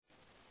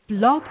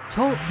Blog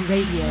Talk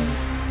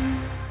Radio.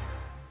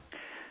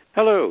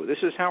 Hello, this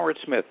is Howard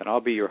Smith, and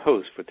I'll be your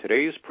host for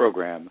today's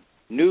program,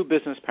 New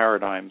Business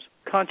Paradigms,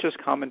 Conscious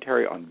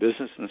Commentary on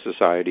Business and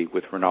Society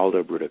with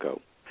Ronaldo Brutoco.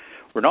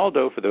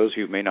 Ronaldo, for those of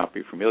you who may not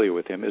be familiar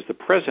with him, is the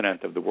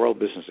president of the World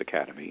Business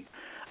Academy,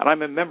 and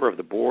I'm a member of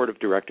the board of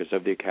directors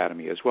of the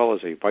Academy, as well as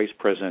a vice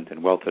president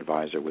and wealth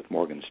advisor with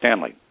Morgan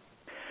Stanley.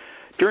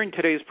 During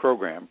today's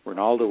program,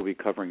 Ronaldo will be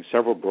covering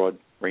several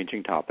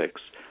broad-ranging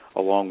topics,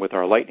 along with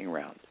our lightning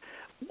round.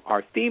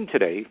 Our theme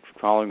today,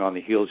 following on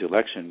the heels of the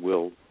election,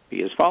 will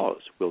be as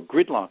follows. Will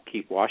gridlock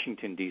keep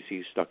Washington,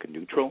 D.C. stuck in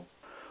neutral?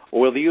 Or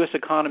will the U.S.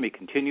 economy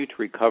continue to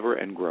recover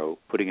and grow,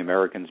 putting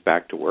Americans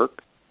back to work?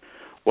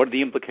 What are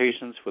the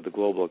implications for the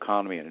global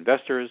economy and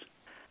investors?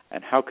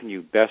 And how can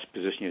you best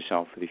position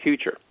yourself for the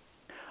future?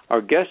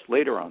 Our guest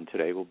later on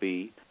today will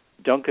be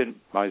Duncan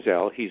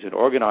Meisel. He's an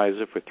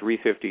organizer for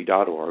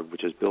 350.org,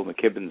 which is Bill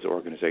McKibben's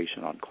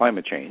organization on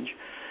climate change.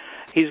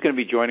 He's going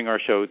to be joining our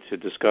show to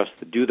discuss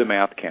the Do the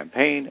Math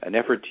campaign, an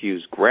effort to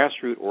use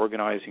grassroots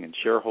organizing and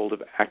shareholder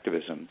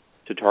activism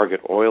to target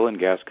oil and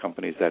gas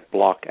companies that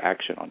block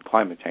action on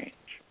climate change.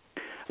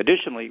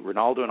 Additionally,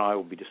 Ronaldo and I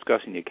will be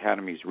discussing the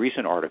Academy's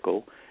recent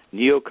article,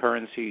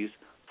 Neo-Currencies,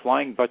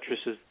 Flying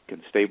Buttresses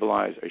Can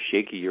Stabilize a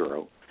Shaky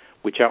Euro,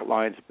 which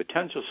outlines a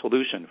potential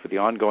solution for the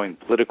ongoing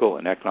political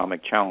and economic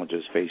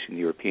challenges facing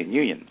the European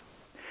Union.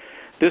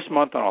 This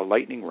month on our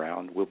lightning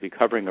round, we'll be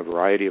covering a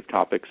variety of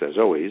topics, as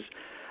always,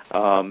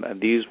 and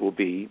these will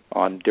be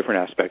on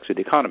different aspects of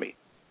the economy.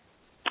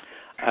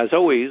 As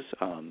always,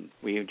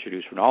 we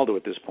introduce Ronaldo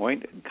at this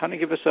point. Kind of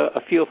give us a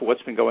feel for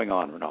what's been going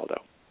on, Ronaldo.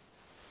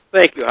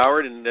 Thank you,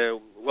 Howard,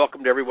 and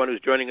welcome to everyone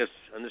who's joining us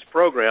on this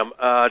program.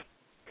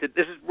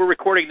 We're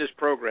recording this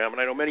program, and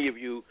I know many of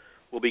you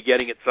will be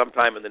getting it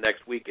sometime in the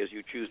next week as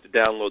you choose to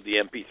download the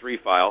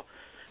MP3 file.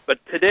 But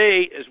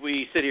today, as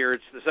we sit here,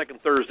 it's the second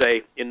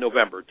Thursday in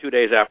November, 2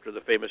 days after the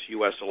famous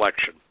U.S.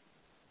 election.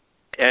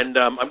 And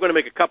I'm going to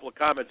make a couple of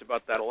comments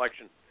about that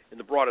election in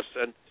the broadest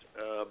sense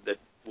that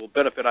will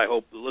benefit, I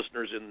hope, the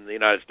listeners in the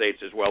United States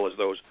as well as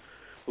those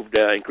who've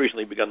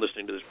increasingly begun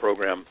listening to this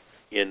program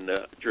in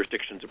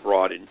jurisdictions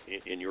abroad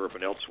in Europe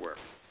and elsewhere.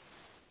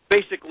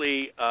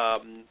 Basically,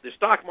 the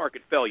stock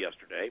market fell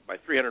yesterday by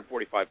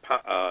 345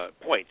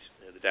 points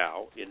in the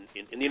Dow in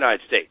the United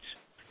States.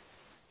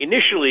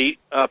 Initially,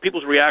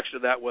 people's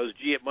reaction to that was,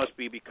 gee, it must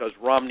be because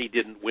Romney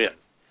didn't win.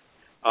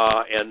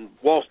 And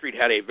Wall Street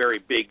had a very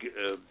big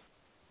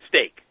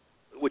stake,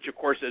 which, of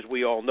course, as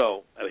we all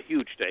know, a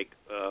huge stake.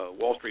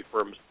 Wall Street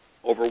firms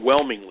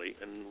overwhelmingly,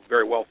 and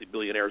very wealthy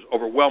billionaires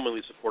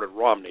overwhelmingly supported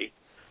Romney,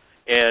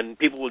 and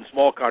people with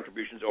small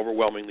contributions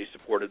overwhelmingly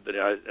supported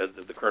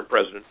the current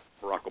president,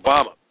 Barack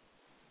Obama.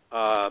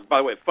 By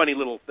the way, funny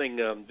little thing,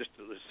 just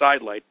to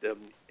sidelight,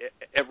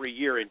 every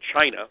year in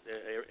China,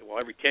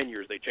 every 10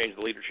 years they change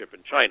the leadership in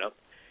China,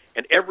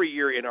 and every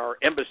year in our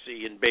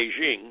embassy in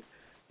Beijing,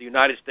 the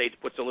United States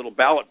puts a little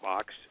ballot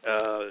box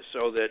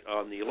so that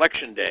on the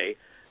election day,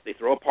 they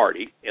throw a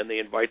party and they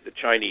invite the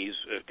Chinese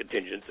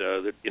contingent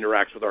that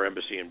interacts with our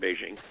embassy in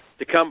Beijing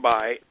to come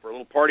by for a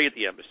little party at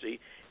the embassy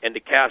and to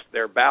cast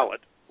their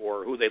ballot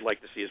for who they'd like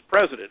to see as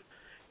president.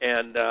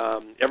 And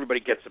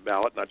everybody gets a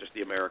ballot, not just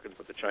the Americans,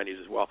 but the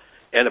Chinese as well.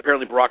 And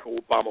apparently Barack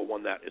Obama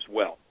won that as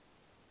well.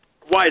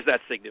 Why is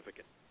that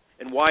significant?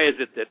 And why is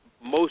it that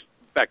most,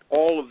 in fact,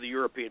 all of the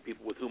European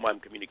people with whom I'm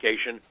in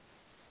communication,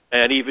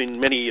 and even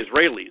many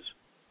Israelis,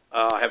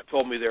 have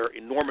told me they're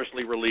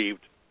enormously relieved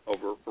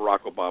over Barack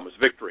Obama's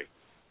victory?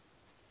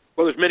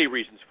 Well, there's many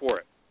reasons for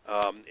it.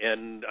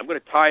 And I'm going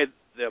to tie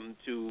them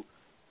to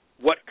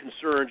what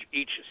concerns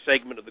each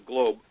segment of the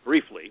globe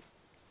briefly.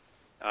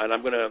 And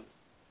I'm going to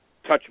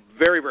touch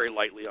very, very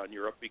lightly on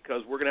Europe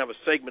because we're going to have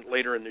a segment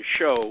later in the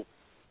show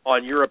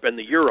on Europe and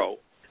the euro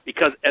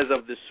because as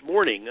of this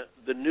morning,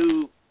 the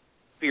new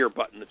fear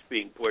button that's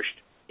being pushed,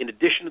 in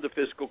addition to the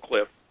fiscal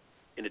cliff,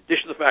 in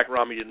addition to the fact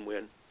Romney didn't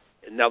win,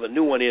 and now the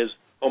new one is,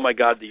 oh, my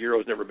God, the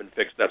euro's never been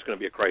fixed. That's going to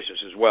be a crisis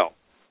as well.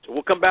 So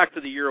we'll come back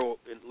to the euro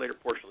in the later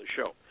portion of the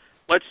show.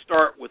 Let's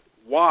start with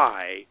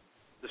why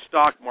the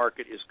stock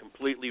market is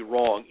completely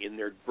wrong in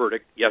their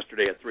verdict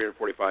yesterday at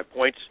 345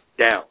 points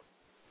down.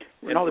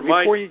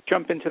 Before you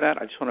jump into that,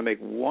 I just want to make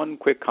one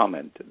quick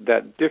comment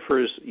that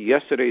differs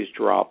yesterday's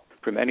drop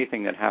from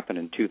anything that happened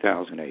in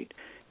 2008.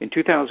 In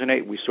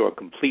 2008, we saw a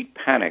complete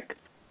panic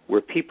where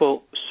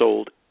people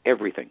sold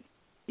everything,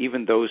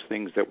 even those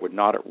things that were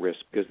not at risk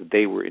because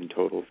they were in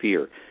total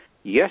fear.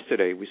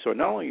 Yesterday, we saw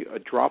not only a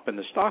drop in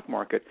the stock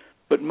market,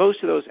 but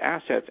most of those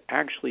assets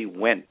actually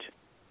went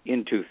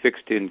into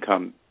fixed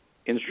income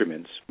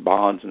instruments,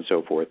 bonds and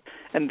so forth,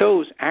 and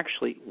those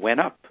actually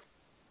went up.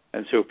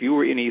 And so if you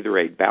were in either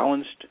a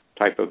balanced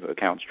type of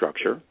account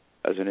structure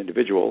as an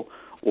individual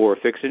or a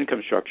fixed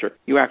income structure,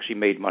 you actually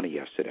made money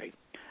yesterday.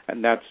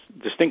 And that's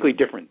distinctly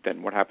different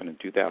than what happened in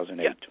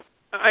 2008. Yeah.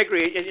 I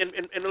agree,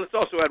 and let's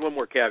also add one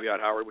more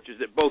caveat, Howard, which is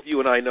that both you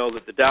and I know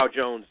that the Dow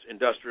Jones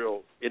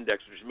Industrial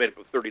Index, which is made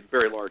up of 30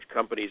 very large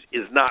companies,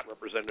 is not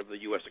representative of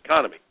the U.S.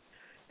 economy,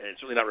 and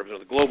it's certainly not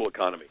representative of the global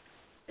economy.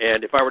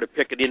 And if I were to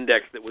pick an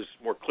index that was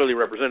more clearly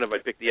representative,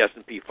 I'd pick the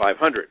S&P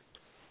 500.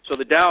 So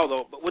the Dow,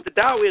 though, but what the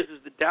Dow is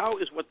the Dow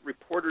is what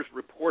reporters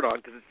report on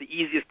because it's the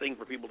easiest thing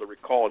for people to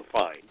recall and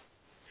find.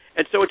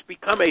 And so it's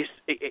become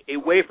a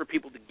way for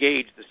people to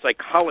gauge the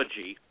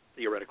psychology,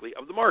 theoretically,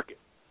 of the market.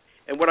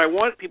 And what I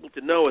want people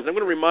to know is I'm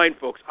going to remind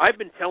folks, I've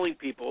been telling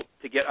people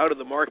to get out of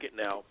the market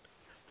now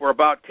for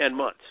about 10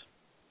 months.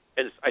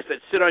 And I said,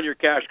 sit on your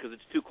cash because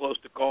it's too close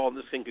to call and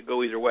this thing could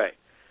go either way.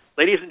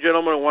 Ladies and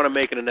gentlemen, I want to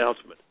make an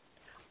announcement.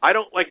 I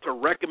don't like to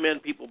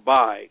recommend people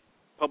buy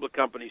public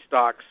company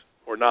stocks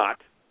or not,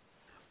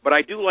 but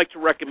I do like to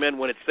recommend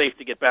when it's safe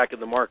to get back in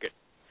the market.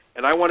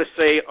 And I want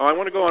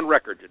to go on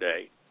record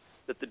today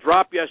that the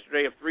drop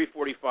yesterday of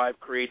 345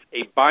 creates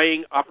a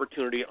buying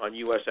opportunity on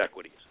U.S.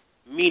 equities,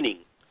 meaning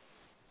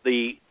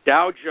the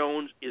Dow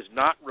Jones is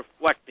not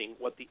reflecting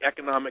what the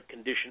economic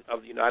condition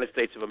of the United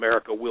States of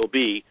America will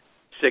be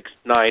 6,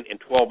 9, and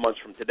 12 months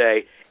from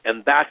today,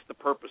 and that's the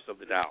purpose of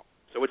the Dow.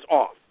 So it's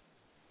off.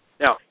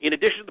 Now, in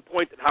addition to the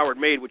point that Howard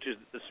made, which is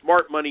that the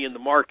smart money in the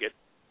market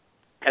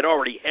had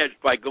already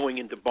hedged by going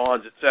into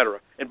bonds, et cetera.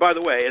 And by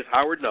the way, as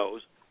Howard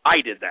knows,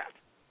 I did that.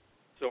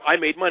 So I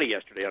made money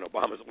yesterday on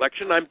Obama's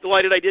election. I'm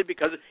delighted I did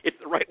because it's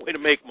the right way to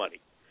make money.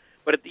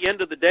 But at the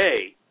end of the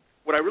day,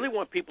 what I really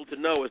want people to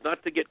know is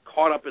not to get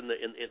caught up in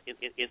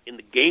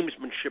the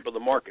gamesmanship of the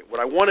market. What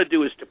I want to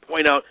do is to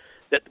point out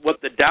that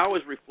what the Dow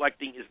is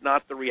reflecting is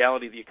not the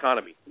reality of the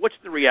economy. What's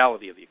the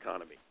reality of the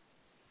economy?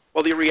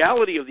 Well, the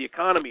reality of the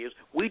economy is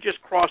we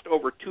just crossed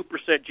over 2%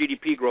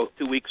 GDP growth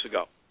 2 weeks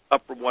ago,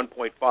 up from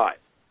 1.5.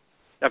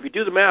 Now, if you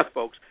do the math,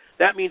 folks,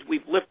 that means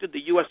we've lifted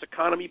the U.S.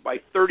 economy by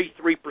 33%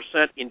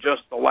 in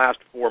just the last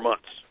 4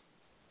 months.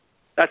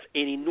 That's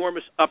an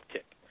enormous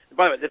uptick. And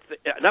by the way,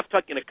 that's an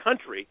uptick in a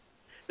country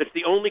that's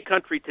the only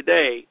country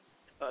today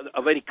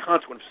of any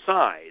consequent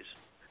size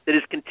that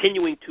is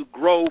continuing to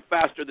grow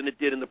faster than it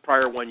did in the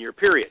prior 1 year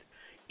period.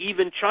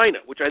 Even China,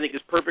 which I think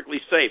is perfectly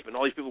safe, and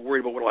all these people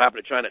worried about what will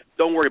happen to China,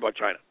 don't worry about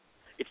China.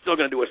 It's still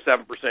going to do a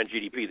 7%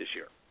 GDP this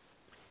year.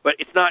 But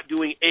it's not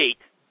doing 8,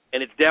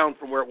 and it's down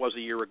from where it was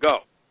a year ago.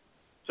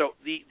 So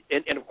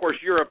and of course,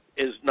 Europe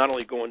is not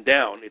only going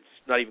down, it's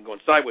not even going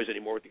sideways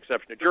anymore with the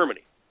exception of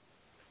Germany.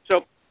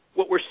 So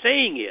what we're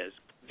saying is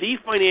the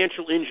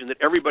financial engine that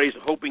everybody's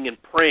hoping and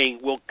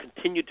praying will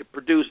continue to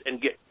produce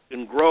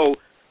and grow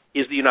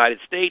is the United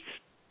States,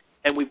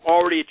 and we've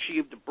already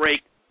achieved a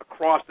break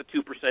across the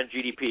 2%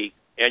 GDP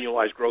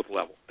annualized growth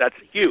level. That's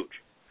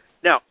huge.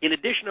 Now, in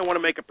addition, I want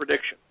to make a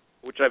prediction,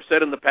 which I've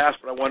said in the past,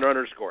 but I want to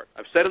underscore it.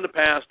 I've said in the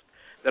past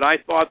that I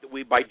thought that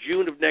by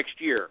June of next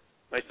year,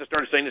 I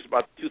started saying this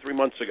about 2-3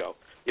 months ago,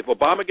 if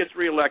Obama gets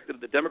reelected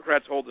and the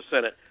Democrats hold the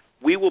Senate,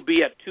 we will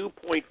be at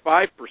 2.5%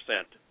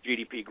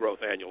 GDP growth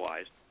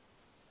annualized,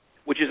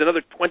 which is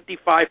another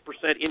 25%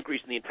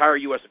 increase in the entire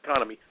U.S.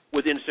 economy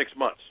within 6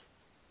 months,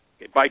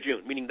 by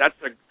June, meaning that's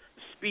the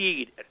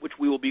speed at which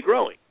we will be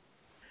growing.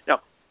 Now,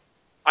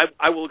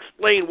 I will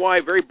explain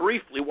very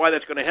briefly why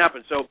that's going to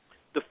happen. So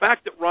the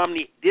fact that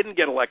Romney didn't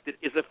get elected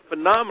is a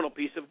phenomenal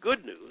piece of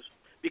good news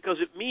because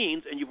it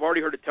means, and you've already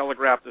heard it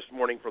telegraphed this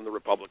morning from the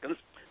Republicans,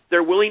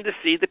 they're willing to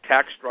see the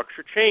tax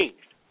structure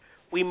changed.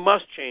 We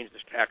must change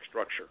this tax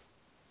structure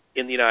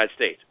in the United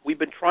States. We've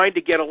been trying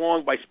to get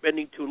along by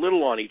spending too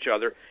little on each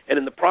other, and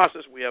in the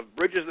process we have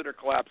bridges that are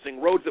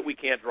collapsing, roads that we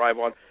can't drive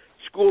on,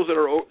 schools that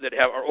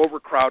are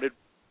overcrowded,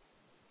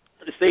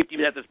 the safety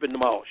net that's been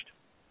demolished.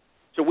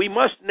 So we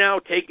must now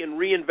take and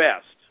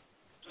reinvest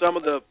some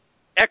of the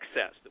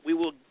excess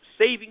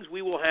savings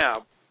we will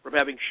have from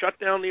having shut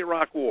down the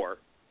Iraq War,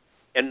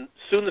 and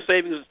soon the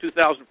savings in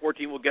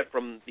 2014 we'll get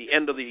from the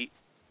end of the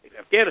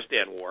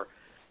Afghanistan War.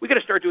 We've got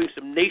to start doing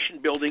some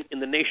nation building in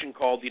the nation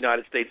called the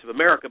United States of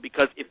America,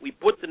 because if we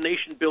put the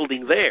nation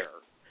building there,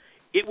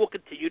 it will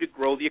continue to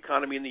grow the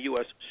economy in the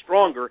U.S.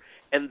 stronger,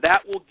 and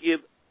that will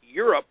give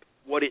Europe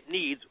what it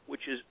needs,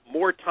 which is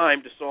more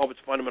time to solve its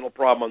fundamental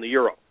problem on the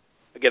euro.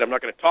 Again, I'm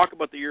not going to talk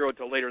about the euro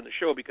until later in the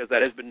show because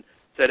that has been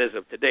said as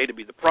of today to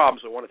be the problem,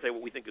 so I want to say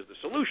what we think is the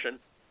solution.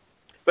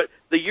 But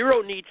the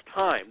euro needs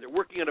time. They're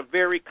working on a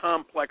very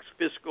complex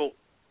fiscal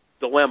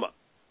dilemma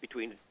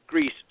between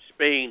Greece,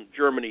 Spain,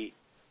 Germany,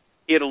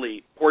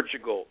 Italy,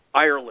 Portugal,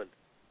 Ireland,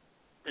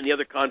 and the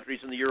other countries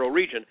in the euro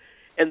region.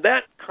 And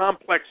that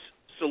complex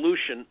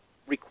solution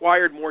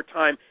required more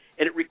time,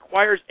 and it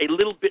requires a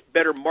little bit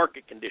better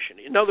market condition.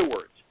 In other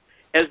words,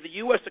 as the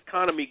U.S.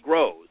 economy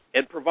grows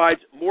and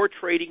provides more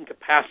trading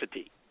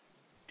capacity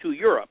to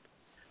Europe,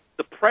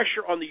 the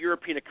pressure on the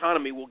European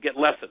economy will get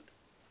lessened.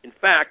 In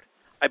fact,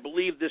 I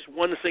believe this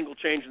one single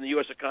change in the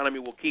U.S. economy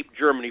will keep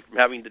Germany from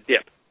having to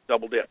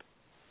double dip.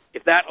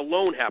 If that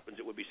alone happens,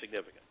 it would be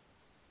significant.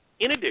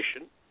 In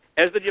addition,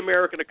 as the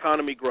American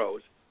economy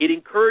grows, it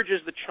encourages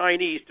the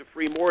Chinese to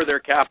free more of their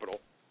capital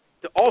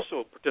to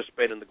also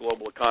participate in the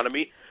global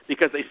economy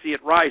because they see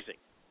it rising.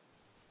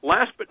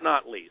 Last but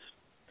not least,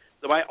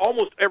 by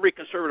almost every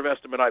conservative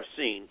estimate I've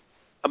seen,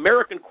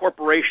 American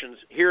corporations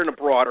here and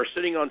abroad are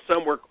sitting on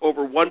somewhere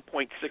over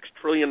 $1.6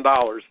 trillion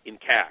in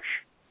cash.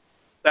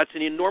 That's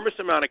an enormous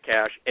amount of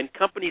cash, and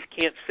companies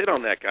can't sit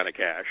on that kind of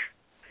cash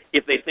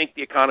if they think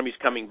the economy is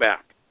coming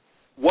back.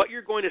 What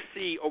you're going to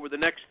see over the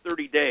next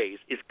 30 days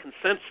is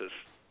consensus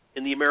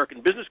in the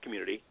American business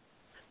community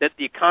that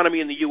the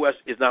economy in the U.S.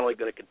 is not only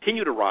going to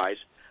continue to rise,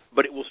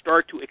 but it will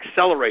start to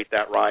accelerate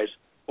that rise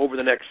over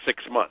the next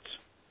 6 months.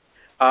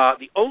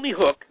 The only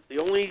hook, the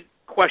only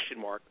question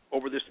mark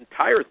over this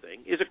entire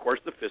thing is, of course,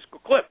 the fiscal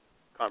cliff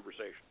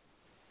conversation.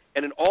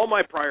 And in all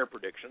my prior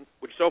predictions,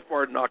 which so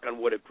far, knock on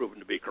wood, have proven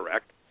to be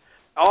correct,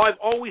 I've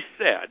always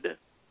said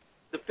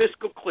the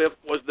fiscal cliff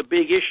was the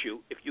big issue.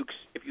 If you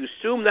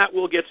assume that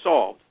will get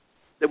solved,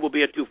 there will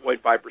be a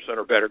 2.5%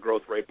 or better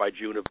growth rate by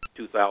June of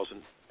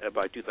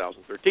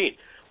 2013.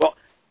 Well,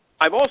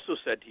 I've also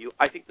said to you,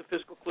 I think the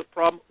fiscal cliff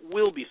problem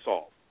will be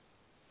solved.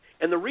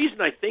 And the reason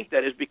I think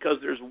that is because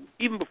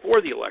even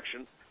before the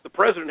election, the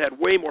president had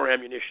way more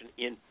ammunition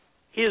in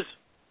his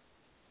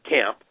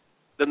camp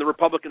than the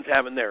Republicans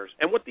have in theirs.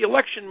 And what the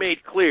election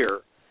made clear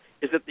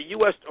is that the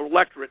U.S.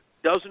 electorate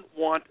doesn't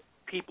want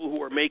people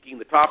who are making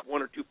the top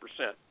 1 or 2%,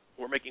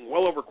 who are making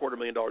well over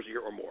 $250,000 a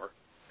year or more,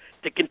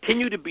 to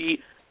continue to be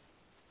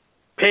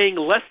paying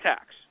less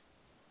tax,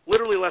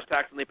 literally less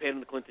tax than they paid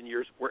in the Clinton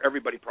years, where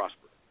everybody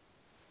prospered.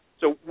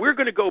 So we're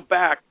going to go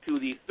back to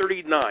the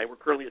 39, we're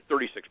currently at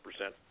 36%,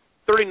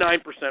 39%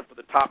 for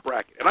the top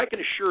bracket. And I can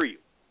assure you,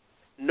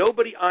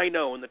 nobody I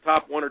know in the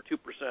top 1 or 2%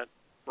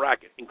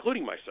 bracket,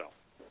 including myself,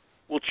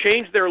 will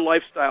change their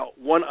lifestyle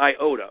one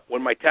iota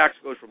when my tax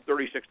goes from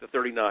 36 to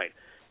 39.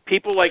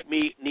 People like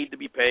me need to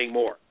be paying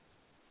more.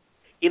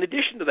 In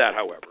addition to that,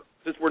 however,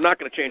 since we're not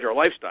going to change our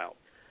lifestyle,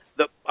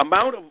 the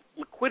amount of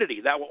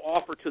liquidity that will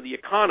offer to the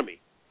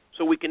economy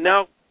so we can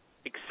now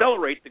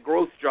accelerate the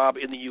growth job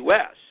in the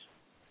U.S.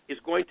 is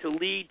going to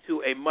lead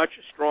to a much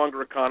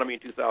stronger economy in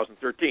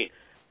 2013.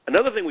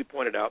 Another thing we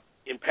pointed out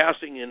in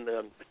passing in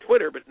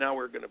Twitter, but now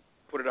we're going to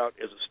put it out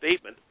as a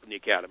statement from the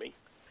Academy,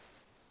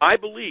 I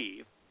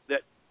believe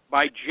that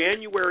by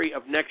January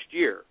of next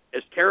year,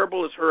 as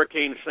terrible as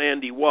Hurricane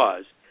Sandy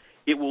was,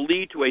 it will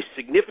lead to a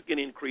significant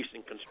increase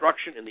in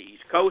construction in the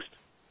East Coast,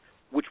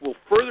 which will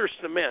further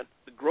cement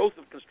the growth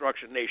of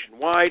construction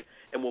nationwide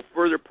and will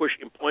further push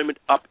employment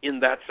up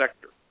in that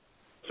sector.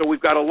 So we've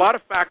got a lot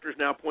of factors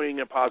now pointing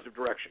in a positive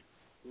direction.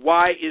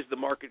 Why is the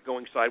market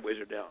going sideways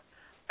or down?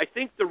 I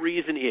think the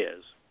reason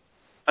is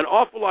an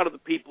awful lot of the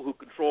people who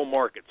control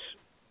markets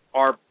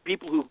are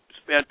people who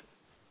spent,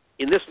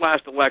 in this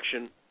last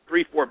election,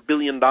 $3-4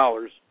 billion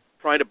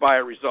trying to buy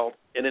a result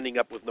and ending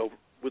up with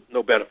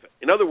no benefit.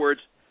 In other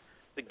words,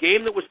 the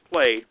game that was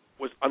played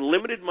was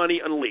unlimited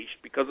money unleashed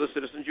because of the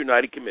Citizens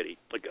United Committee,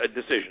 like a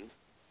decision.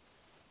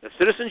 The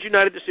Citizens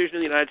United decision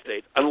in the United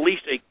States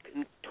unleashed a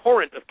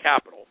torrent of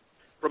capital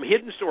from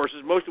hidden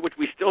sources, most of which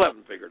we still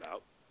haven't figured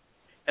out.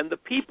 And the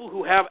people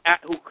who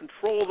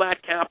control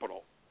that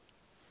capital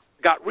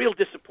got real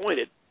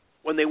disappointed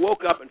when they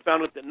woke up and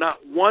found out that not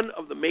one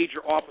of the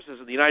major offices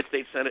of the United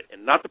States Senate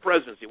and not the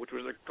presidency, which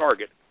was their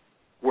target,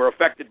 were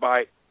affected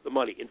by the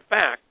money. In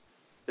fact,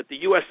 that the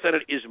U.S.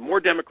 Senate is more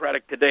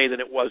Democratic today than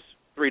it was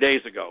 3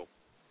 days ago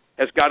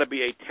has got to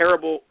be a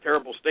terrible,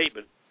 terrible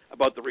statement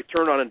about the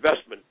return on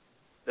investment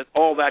that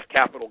all that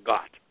capital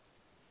got.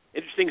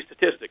 Interesting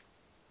statistic.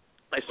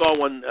 I saw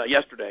one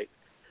yesterday.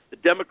 The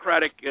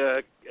Democratic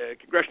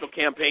Congressional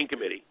Campaign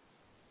Committee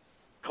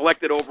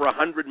collected over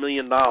 $100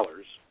 million.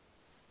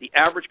 The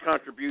average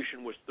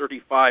contribution was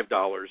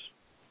 $35.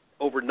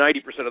 Over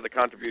 90% of the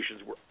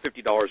contributions were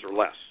 $50 or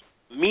less,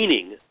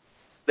 meaning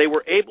they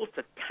were able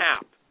to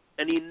tap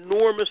an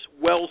enormous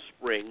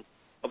wellspring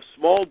of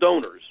small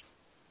donors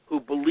who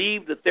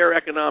believed that their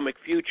economic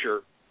future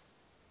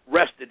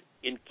rested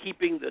in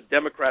keeping the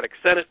Democratic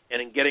Senate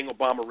and in getting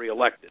Obama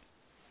reelected.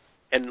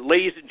 And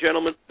ladies and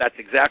gentlemen, that's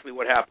exactly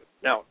what happened.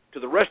 Now, to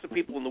the rest of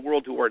people in the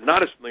world who are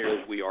not as familiar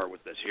as we are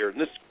with this here in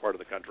this part of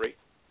the country,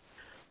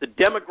 the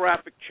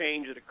demographic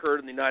change that occurred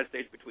in the United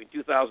States between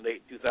 2008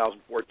 and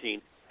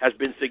 2014 has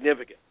been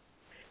significant.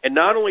 And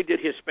not only did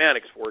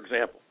Hispanics, for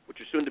example, which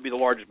is soon to be the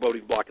largest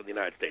voting bloc in the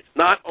United States,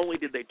 not only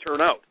did they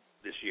turn out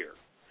this year,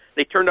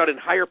 they turned out in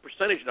higher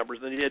percentage numbers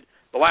than they did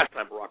the last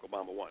time Barack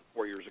Obama won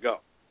 4 years ago.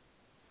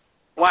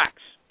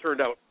 Blacks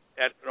turned out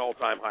at an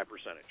all-time high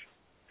percentage.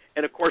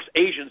 And, of course,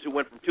 Asians, who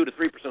went from 2 to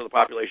 3% of the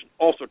population,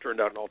 also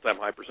turned out in all-time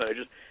high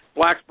percentages.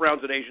 Blacks,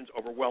 browns, and Asians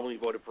overwhelmingly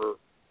voted for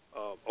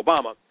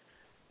Obama.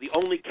 The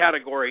only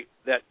category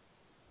that,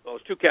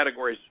 those two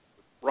categories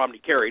Romney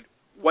carried,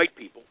 white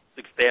people,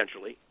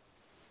 substantially,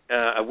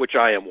 of which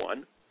I am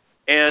one.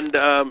 And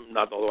I'm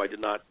not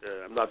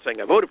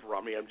saying I voted for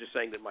Romney. I'm just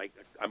saying that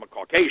I'm a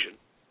Caucasian.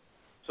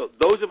 So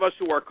those of us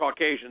who are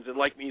Caucasians, and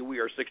like me, we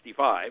are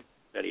 65,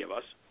 many of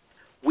us,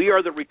 we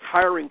are the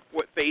retiring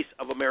face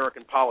of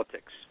American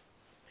politics.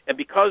 And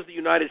because the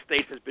United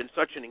States has been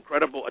such an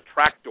incredible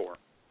attractor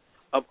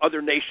of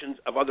other nations,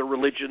 of other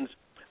religions,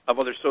 of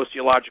other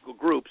sociological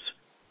groups,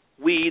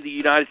 we, the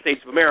United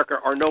States of America,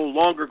 are no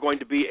longer going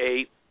to be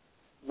a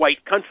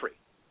white country.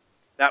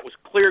 That was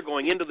clear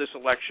going into this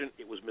election.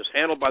 It was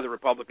mishandled by the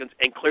Republicans,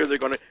 and clear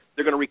they're going to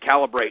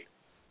recalibrate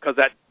because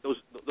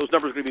those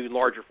numbers are going to be even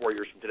larger 4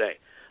 years from today.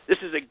 This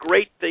is a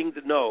great thing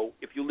to know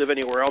if you live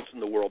anywhere else in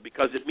the world,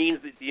 because it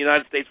means that the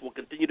United States will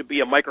continue to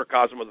be a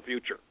microcosm of the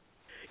future.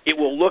 It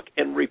will look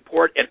and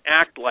report and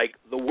act like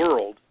the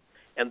world,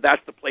 and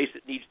that's the place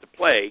it needs to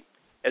play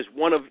as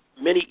one of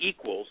many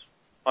equals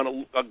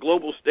on a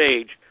global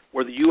stage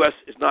where the U.S.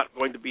 is not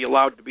going to be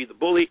allowed to be the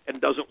bully and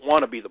doesn't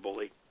want to be the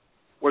bully,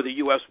 where the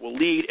U.S. will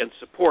lead and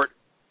support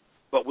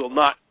but will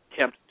not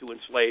attempt to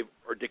enslave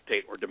or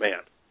dictate or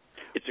demand.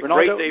 It's a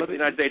great day for the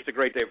United States, a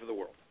great day for the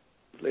world.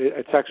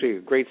 It's actually a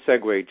great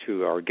segue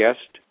to our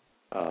guest,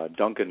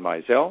 Duncan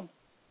Meisel.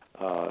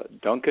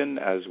 Duncan,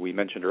 as we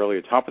mentioned earlier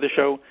at the top of the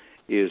show,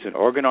 is an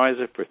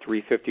organizer for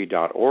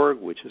 350.org,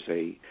 which is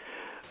a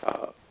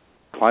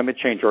climate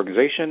change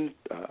organization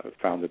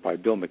founded by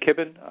Bill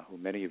McKibben, who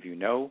many of you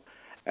know.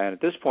 And at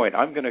this point,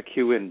 I'm going to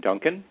cue in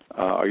Duncan.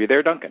 Are you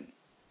there, Duncan?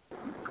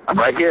 I'm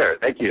right here.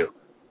 Thank you.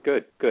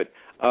 Good.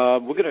 We're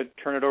going to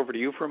turn it over to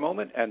you for a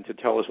moment and to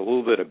tell us a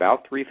little bit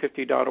about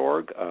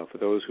 350.org for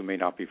those who may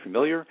not be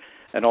familiar,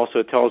 and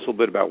also tell us a little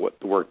bit about what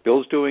the work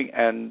Bill's doing,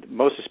 and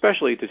most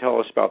especially to tell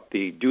us about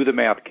the Do the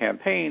Math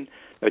campaign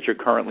that you're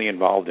currently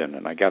involved in.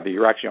 And I gather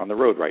you're actually on the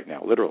road right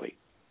now, literally.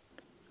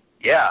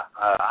 Yeah,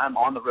 I'm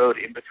on the road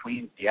in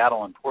between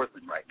Seattle and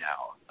Portland right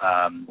now.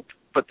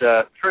 But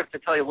first, to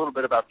tell you a little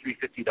bit about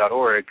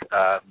 350.org,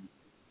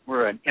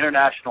 we're an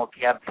international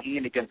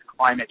campaign against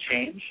climate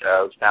change. It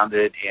was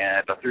founded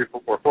about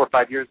 4 or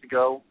 5 years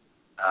ago.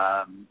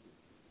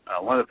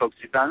 One of the folks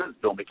who founded it is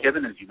Bill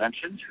McKibben, as you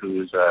mentioned,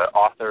 who's an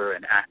author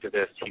and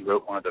activist. He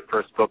wrote one of the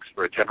first books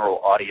for a general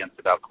audience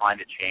about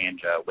climate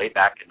change way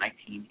back in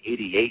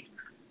 1988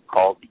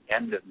 called The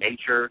End of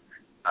Nature.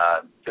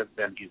 Since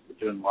then, he's been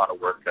doing a lot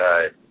of work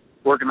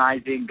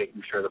organizing,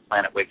 making sure the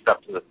planet wakes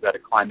up to the threat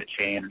of climate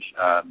change.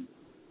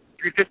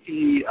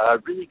 350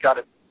 really got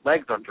its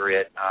legs under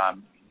it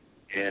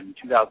in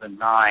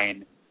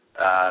 2009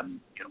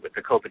 with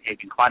the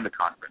Copenhagen Climate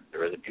Conference.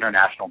 There was an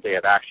International Day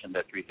of Action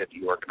that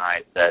 350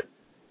 organized that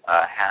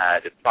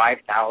had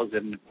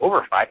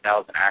over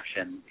 5,000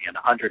 actions in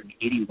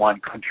 181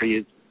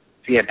 countries.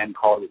 CNN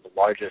called it the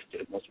largest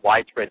and most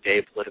widespread day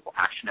of political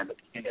action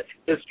in its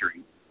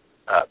history.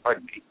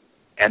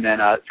 And then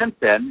since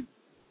then,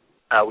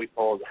 we've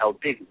held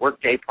big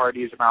workday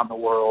parties around the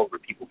world where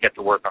people get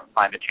to work on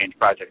climate change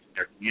projects in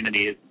their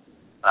communities.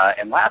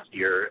 And last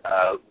year,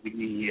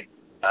 we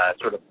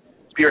sort of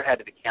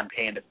spearheaded a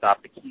campaign to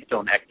stop the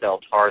Keystone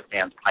XL tar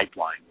sands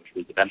pipeline, which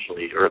was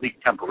eventually, or at least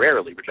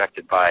temporarily,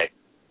 rejected by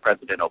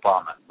President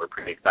Obama. We're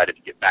pretty excited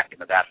to get back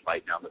into that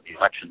fight now that the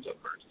election's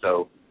over.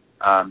 So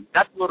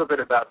that's a little bit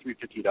about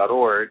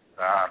 350.org.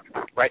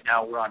 Right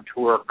now, we're on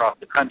tour across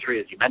the country,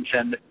 as you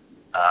mentioned,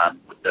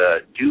 with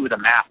the Do the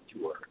Math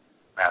tour,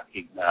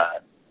 asking,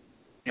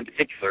 in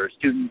particular,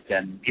 students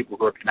and people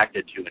who are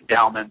connected to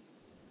endowments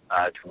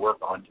to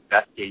work on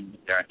investing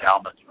their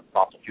endowments from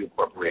fossil fuel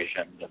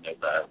corporations. And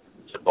there's a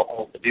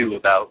whole to-do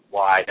about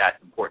why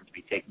that's important to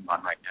be taken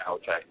on right now,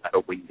 which I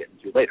hope we can get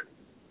into later.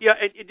 Yeah,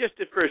 and just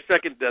for a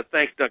second,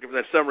 thanks, Duncan, for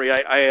that summary.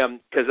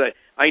 Because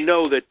I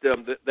know that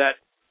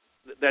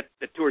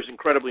that tour is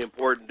incredibly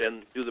important,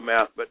 and Do the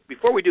Math. But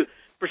before we do,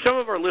 for some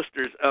of our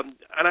listeners,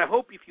 and I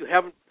hope if you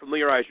haven't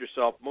familiarized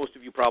yourself, most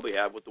of you probably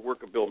have, with the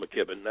work of Bill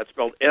McKibben. That's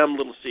spelled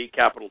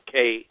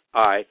MCKIBBEN.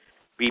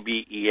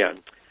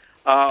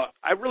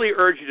 I really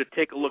urge you to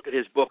take a look at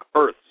his book,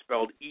 Earth,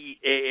 spelled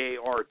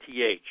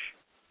EAARTH,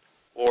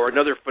 or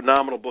another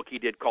phenomenal book he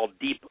did called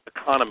Deep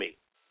Economy.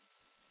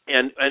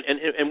 And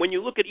when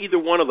you look at either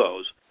one of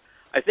those,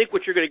 I think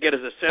what you're going to get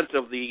is a sense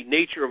of the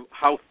nature of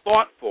how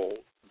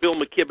thoughtful Bill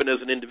McKibben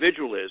as an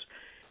individual is.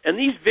 And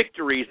these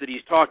victories that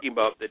he's talking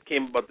about that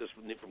came about this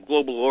from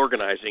global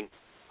organizing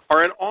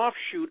are an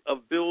offshoot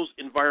of Bill's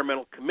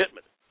environmental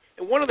commitment.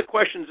 And one of the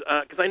questions,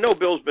 because I know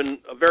Bill's been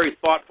a very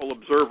thoughtful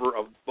observer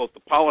of both the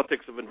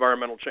politics of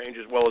environmental change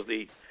as well as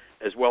the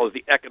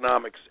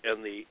economics and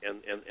the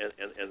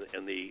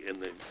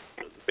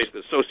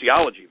basically the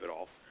sociology of it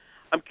all.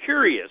 I'm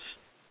curious,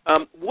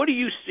 what do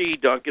you see,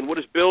 Duncan? What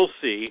does Bill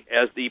see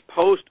as the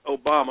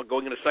post-Obama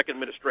going into second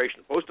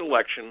administration,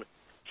 post-election,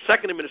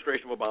 second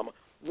administration of Obama?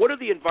 What are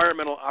the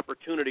environmental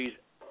opportunities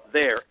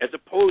there,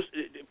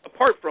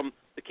 apart from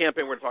the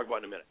campaign we're going to talk about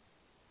in a minute?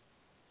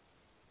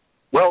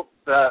 Well,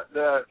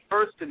 the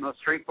first and most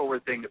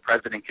straightforward thing the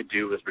president could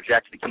do is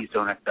reject the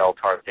Keystone XL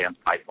tar sands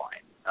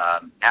pipeline.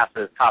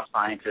 NASA's top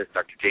scientist,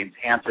 Dr. James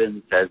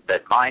Hansen, says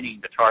that mining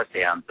the tar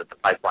sands that the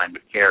pipeline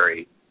would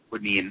carry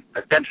would mean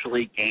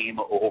essentially game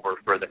over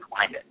for the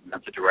climate, and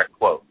that's a direct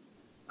quote.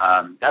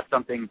 That's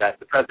something that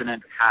the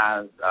president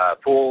has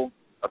full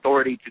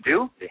authority to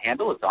do, to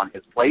handle. It's on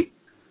his plate,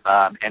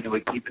 and it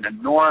would keep an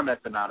enormous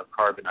amount of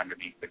carbon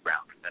underneath the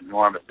ground, an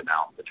enormous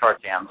amount. The tar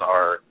sands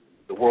are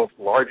the world's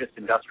largest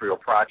industrial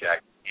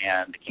project,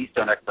 and the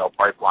Keystone XL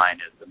pipeline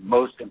is the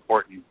most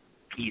important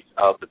piece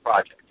of the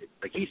project. It's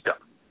the keystone,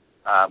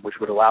 which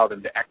would allow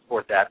them to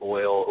export that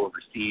oil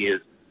overseas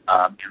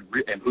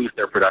and boost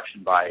their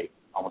production by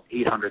almost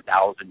 800,000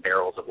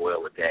 barrels of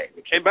oil a day,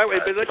 which and by the way,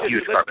 is a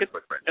huge carbon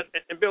footprint.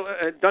 And Bill,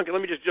 Duncan,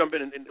 let me just jump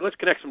in and let's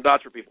connect some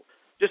dots for people.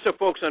 Just so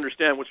folks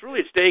understand, what's really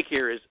at stake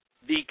here is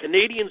the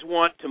Canadians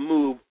want to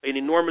move an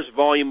enormous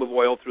volume of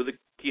oil through the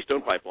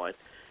Keystone Pipeline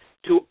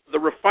to the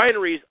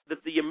refineries that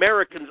the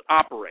Americans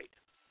operate.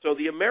 So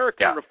the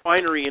American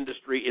refinery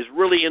industry is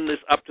really in this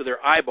up to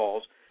their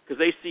eyeballs because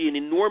they see an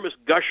enormous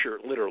gusher,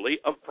 literally,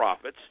 of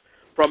profits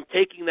from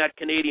taking that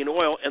Canadian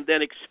oil and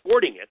then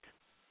exporting it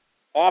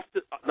off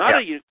to,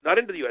 not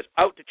into the U.S.,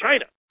 out to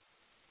China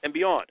and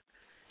beyond.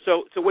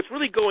 So what's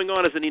really going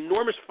on is an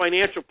enormous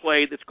financial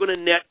play that's going to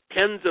net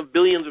tens of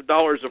billions of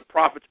dollars of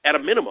profits at a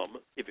minimum,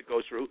 if it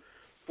goes through,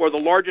 for the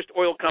largest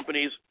oil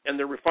companies and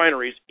their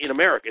refineries in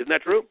America. Isn't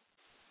that true?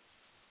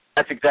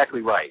 That's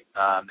exactly right.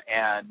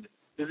 And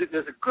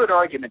there's a good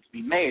argument to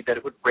be made that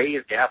it would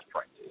raise gas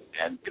prices.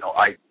 And,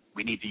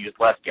 we need to use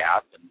less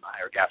gas, and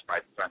higher gas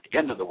prices aren't the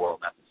end of the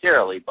world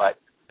necessarily, but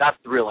that's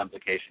the real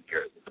implication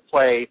here. It's a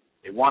play.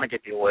 They want to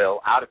get the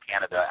oil out of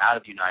Canada, out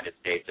of the United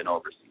States, and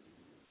overseas.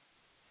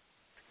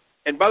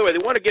 And by the way, they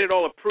want to get it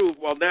all approved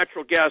while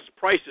natural gas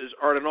prices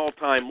are at an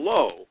all-time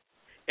low.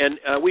 And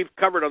we've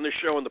covered on this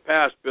show in the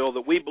past, Bill,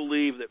 that we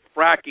believe that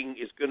fracking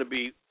is going to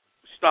be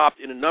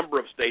stopped in a number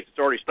of states. It's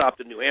already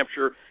stopped in New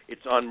Hampshire.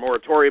 It's on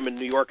moratorium in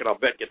New York, and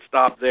I'll bet gets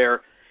stopped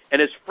there.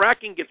 And as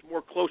fracking gets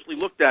more closely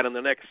looked at in the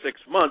next 6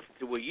 months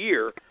to a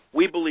year,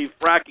 we believe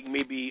fracking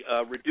may be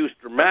reduced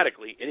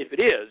dramatically. And if it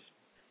is,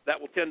 that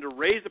will tend to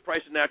raise the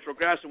price of natural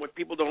gas. And what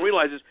people don't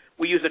realize is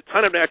we use a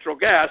ton of natural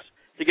gas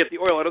to get the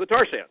oil out of the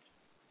tar sands.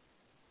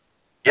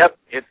 Yep,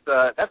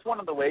 that's one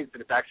of the ways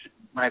that it's actually,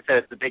 when I said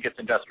it's the biggest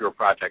industrial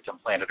project on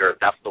planet Earth,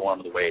 that's one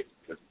of the ways,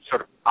 it's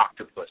sort of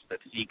octopus that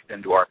seeks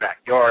into our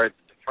backyards,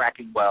 the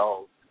fracking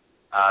wells,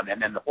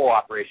 and then the whole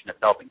operation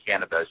itself in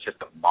Canada is just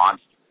a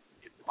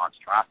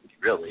monstrosity,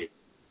 really.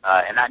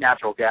 And that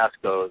natural gas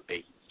goes,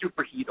 they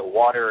superheat a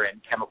water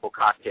and chemical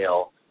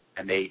cocktail,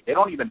 and they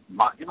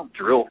don't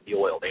drill the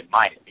oil, they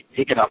mine it. They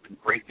dig it up in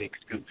great big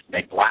scoops, and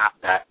they blast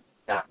that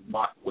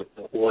muck with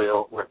the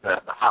oil, with the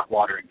hot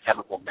water and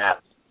chemical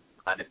nets.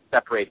 And it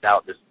separates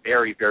out this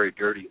very, very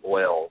dirty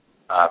oil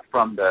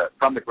from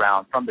the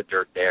ground, from the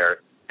dirt there,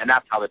 and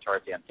that's how the tar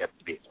sands gets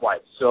to be. It's why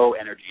it's so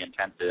energy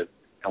intensive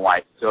and why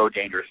it's so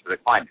dangerous for the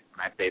climate.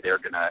 When I say they're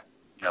going to,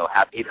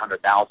 have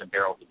 800,000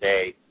 barrels a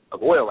day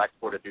of oil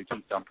exported through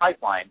Keystone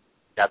Pipeline,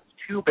 that's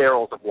 2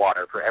 barrels of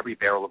water for every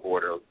barrel of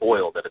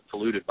oil that is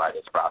polluted by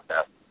this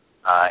process,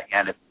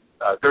 and it's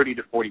 30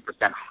 to 40%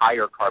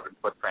 higher carbon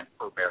footprint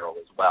per barrel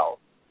as well.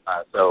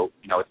 So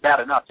it's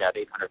bad enough to have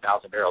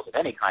 800,000 barrels of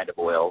any kind of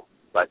oil,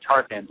 but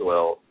tar sands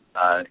oil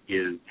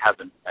has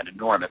an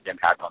enormous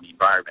impact on the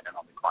environment and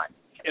on the climate.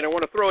 And I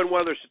want to throw in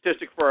one other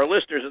statistic for our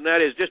listeners, and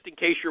that is just in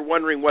case you're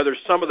wondering whether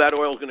some of that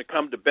oil is going to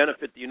come to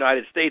benefit the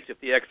United States if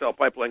the XL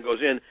pipeline goes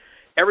in,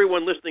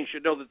 everyone listening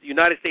should know that the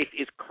United States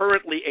is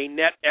currently a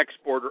net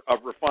exporter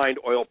of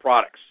refined oil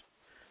products,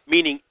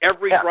 meaning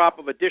every drop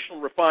of additional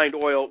refined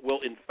oil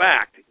will, in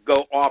fact,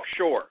 go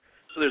offshore.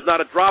 So there's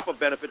not a drop of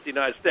benefit to the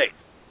United States.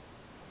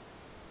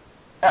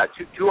 Yeah,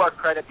 to our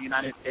credit, the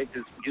United States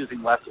is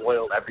using less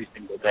oil every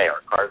single day.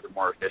 Our cars are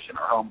more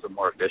efficient, our homes are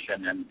more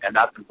efficient, and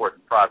that's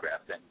important progress.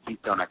 And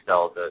Keystone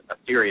XL is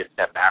a serious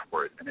step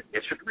backwards, and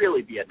it should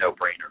really be a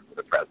no-brainer for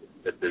the president.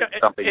 This is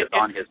something that's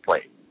on his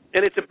plate.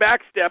 And it's a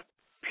back step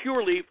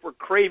purely for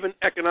craven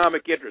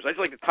economic interests. I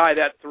just like to tie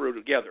that through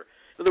together.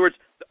 In other words,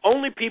 the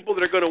only people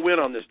that are going to win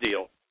on this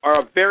deal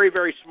are a very,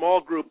 very small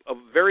group of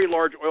very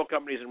large oil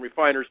companies and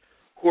refiners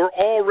who are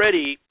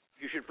already,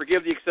 you should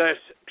forgive the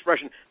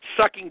expression,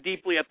 sucking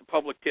deeply at the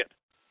public tit.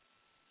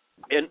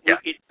 And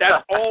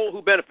that's all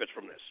who benefits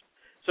from this.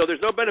 So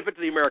there's no benefit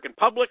to the American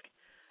public.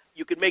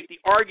 You could make the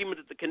argument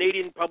that the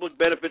Canadian public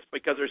benefits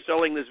because they're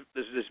selling this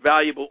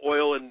valuable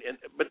oil.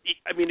 But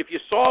I mean, if you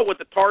saw what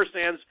the tar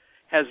sands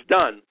has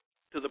done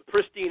to the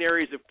pristine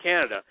areas of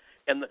Canada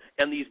and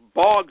these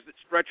bogs that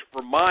stretch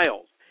for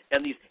miles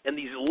and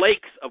these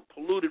lakes of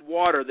polluted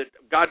water that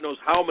God knows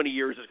how many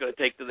years it's going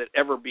to take to that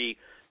ever be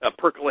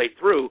percolate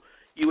through,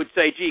 you would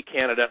say, gee,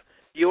 Canada,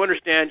 do you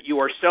understand you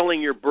are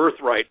selling your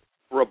birthright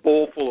for a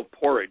bowl full of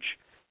porridge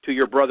to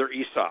your brother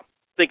Esau?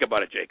 Think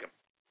about it, Jacob.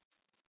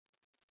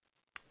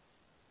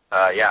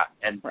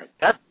 And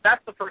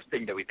that's the first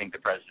thing that we think the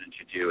president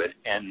should do.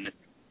 And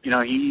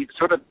he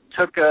sort of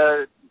took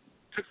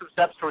some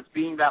steps towards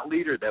being that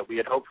leader that we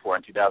had hoped for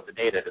in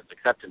 2008 at his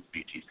acceptance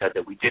speech. He said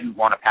that we didn't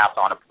want to pass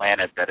on a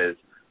planet that is,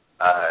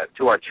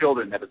 to our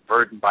children, that is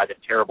burdened by the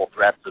terrible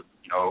threats of,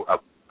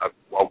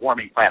 a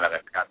warming planet.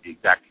 I forgot the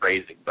exact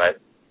phrasing,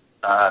 but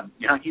I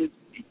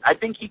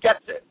think he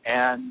gets it.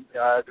 And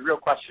the real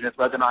question is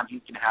whether or not he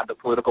can have the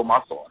political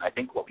muscle. And I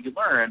think what we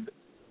learned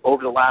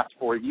over the last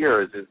 4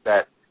 years is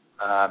that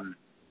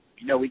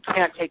we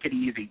can't take it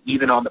easy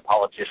even on the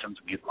politicians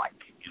we like.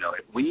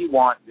 If we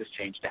want this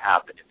change to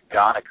happen, it's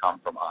got to come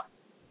from us.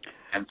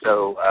 And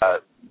so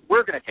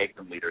we're going to take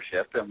some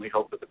leadership, and we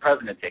hope that the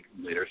president takes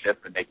some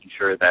leadership in making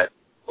sure that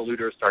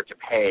polluters start to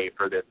pay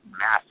for this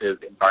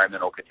massive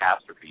environmental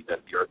catastrophe that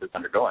the Earth is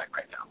undergoing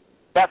right now.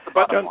 That's the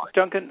bottom line.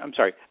 Duncan, I'm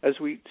sorry. As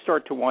we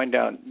start to wind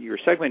down your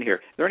segment here,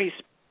 are there any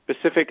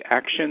specific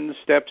action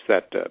steps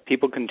that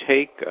people can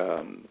take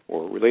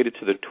or related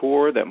to the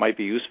tour that might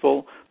be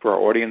useful for our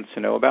audience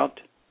to know about?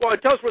 Well,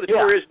 tell us where the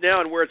tour is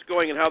now and where it's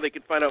going and how they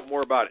can find out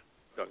more about it,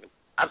 Duncan.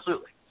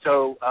 Absolutely.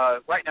 So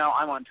right now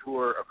I'm on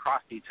tour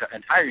across the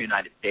entire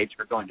United States.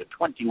 We're going to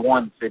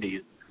 21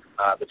 cities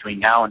between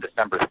now and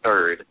December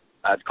 3rd.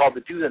 It's called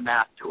the Do the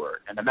Math Tour,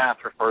 and the math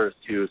refers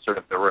to sort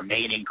of the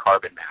remaining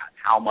carbon math,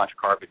 how much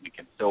carbon we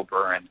can still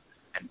burn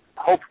and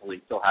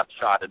hopefully still have a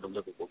shot at a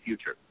livable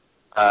future.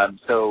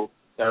 So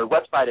the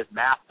website is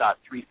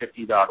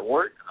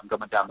math.350.org. I'm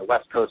going down the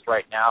West Coast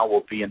right now.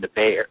 We'll be in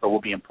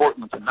we'll be in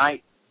Portland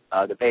tonight,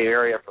 the Bay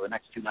Area for the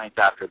next 2 nights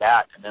after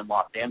that, and then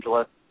Los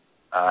Angeles,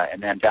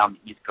 and then down the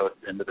East Coast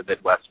into the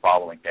Midwest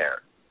following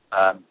there.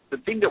 The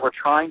thing that we're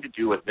trying to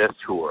do with this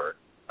tour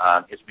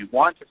is we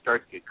want to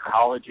start to get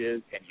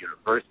colleges and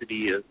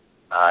universities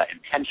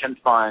and pension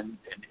funds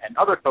and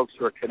other folks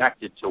who are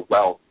connected to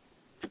wealth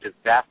to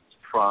divest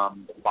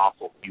from the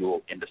fossil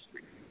fuel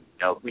industry. You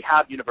know, we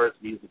have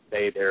universities that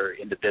say they're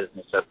in the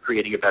business of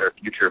creating a better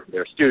future for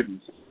their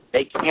students.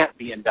 They can't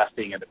be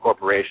investing in the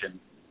corporations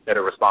that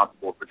are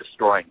responsible for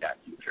destroying that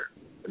future.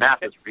 The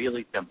math is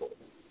really simple.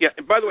 Yeah,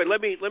 and by the way,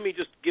 let me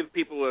just give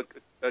people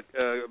a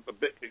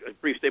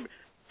brief statement.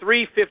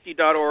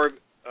 350.org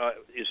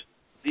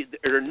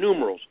there are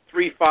numerals,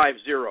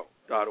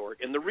 350.org.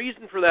 And the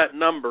reason for that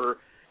number,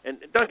 and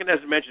Duncan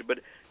hasn't mentioned, but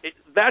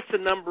that's the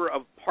number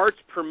of parts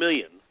per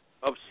million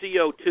of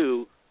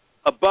CO2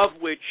 above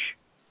which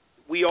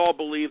we all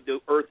believe the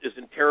Earth is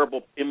in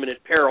terrible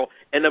imminent peril,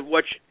 and of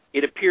which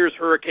it appears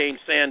Hurricane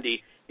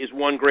Sandy is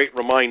one great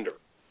reminder.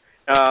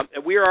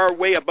 And we are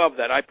way above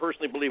that. I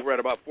personally believe we're at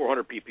about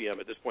 400 ppm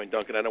at this point,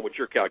 Duncan. I know what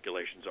your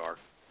calculations are.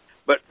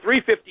 But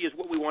 350 is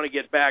what we want to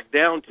get back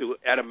down to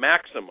at a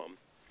maximum,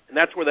 and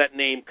that's where that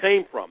name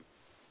came from.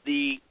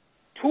 The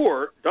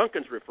tour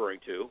Duncan's referring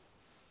to,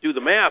 Do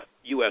the Math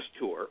U.S.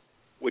 Tour,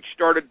 which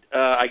started,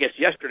 I guess,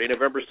 yesterday,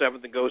 November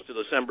 7th, and goes to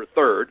December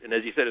 3rd, and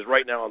as he said, is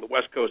right now on the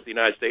West Coast of the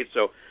United States.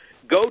 So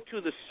go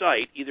to the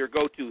site, either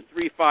go to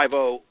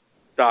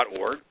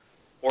 350.org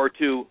or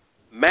to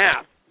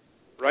Math,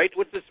 right?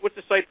 What's the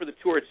site for the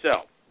tour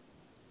itself?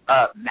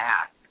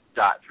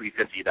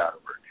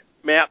 Math.350.org.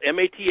 Math,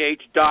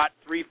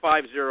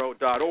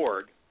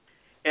 math.350.org.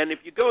 And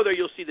if you go there,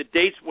 you'll see the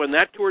dates when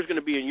that tour is going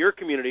to be in your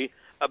community.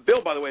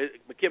 Bill, by the way,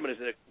 McKibben is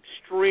an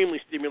extremely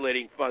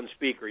stimulating, fun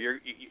speaker.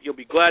 You'll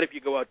be glad if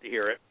you go out to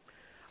hear it.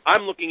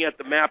 I'm looking at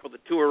the map of the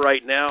tour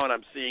right now, and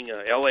I'm seeing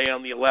L.A.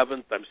 on the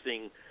 11th. I'm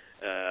seeing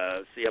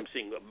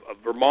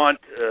Vermont.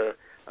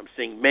 I'm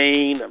seeing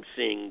Maine. I'm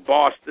seeing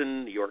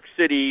Boston, New York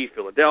City,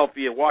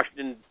 Philadelphia,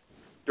 Washington,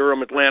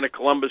 Durham, Atlanta,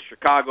 Columbus,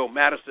 Chicago,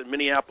 Madison,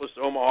 Minneapolis,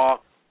 Omaha,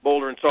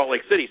 Boulder, and Salt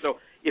Lake City. So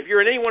if you're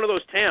in any one of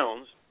those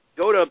towns,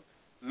 go to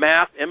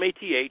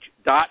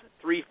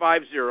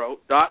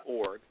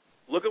math.350.org.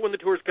 Look at when the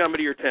tours come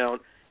to your town.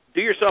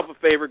 Do yourself a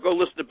favor. Go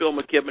listen to Bill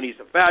McKibben. He's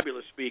a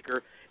fabulous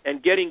speaker.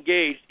 And get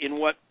engaged in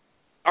what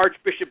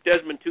Archbishop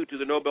Desmond Tutu,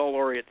 the Nobel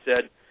laureate,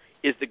 said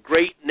is the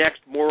great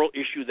next moral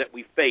issue that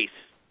we face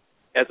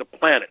as a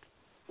planet.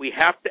 We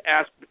have to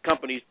ask the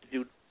companies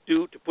to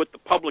put the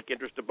public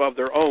interest above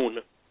their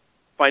own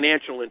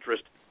financial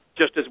interest,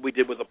 just as we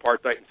did with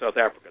apartheid in South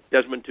Africa.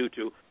 Desmond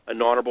Tutu,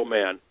 an honorable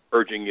man,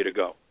 urging you to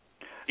go.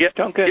 Yes,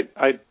 Duncan,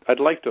 I'd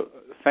like to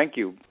thank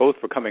you both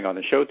for coming on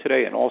the show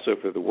today and also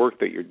for the work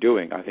that you're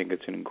doing. I think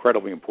it's an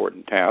incredibly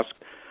important task,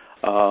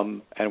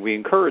 and we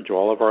encourage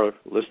all of our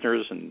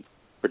listeners and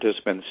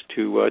participants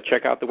to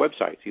check out the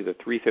websites, either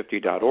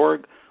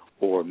 350.org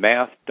or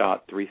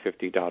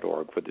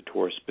math.350.org for the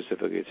tour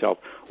specifically itself,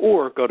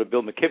 or go to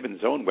Bill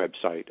McKibben's own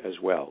website as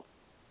well.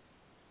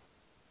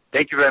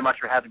 Thank you very much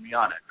for having me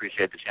on. I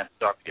appreciate the chance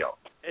to talk to you all.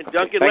 And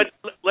Duncan,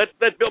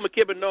 let Bill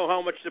McKibben know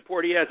how much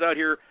support he has out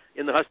here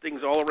in the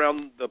hustings all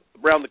around the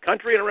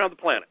country and around the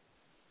planet.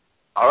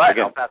 All right,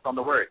 I'll pass on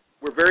the word.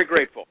 We're very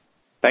grateful.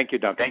 Thank you,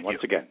 Duncan,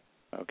 once again.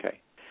 Okay.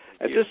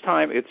 At this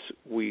time,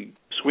 we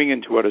swing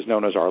into what is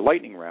known as our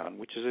lightning round,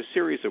 which is a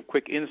series of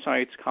quick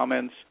insights,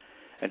 comments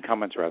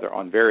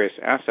on various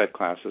asset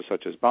classes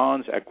such as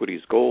bonds,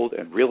 equities, gold,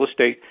 and real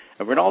estate.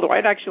 And Ronaldo,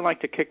 I'd actually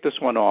like to kick this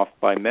one off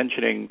by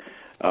mentioning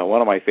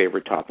one of my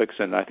favorite topics,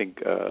 and I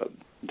think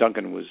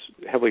Duncan was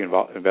heavily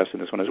invested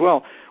in this one as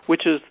well,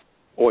 which is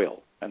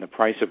oil and the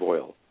price of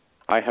oil.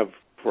 I have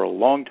for a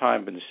long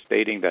time been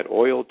stating that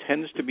oil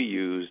tends to be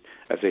used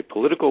as a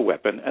political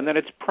weapon and that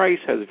its price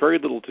has very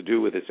little to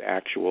do with its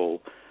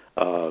actual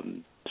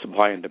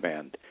supply and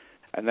demand.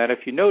 And that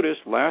if you notice,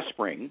 last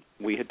spring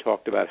we had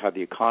talked about how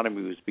the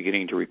economy was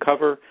beginning to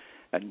recover,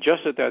 and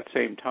just at that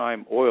same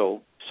time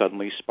oil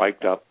suddenly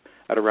spiked up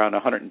at around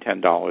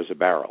 $110 a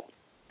barrel.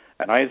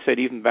 And I had said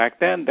even back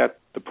then that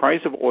the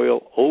price of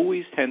oil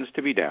always tends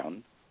to be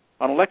down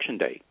on election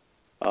day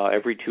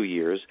every 2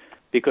 years,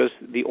 because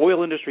the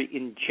oil industry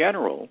in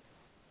general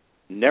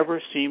never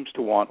seems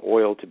to want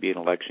oil to be an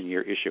election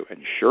year issue.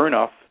 And sure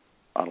enough,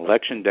 on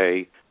election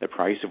day, the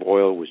price of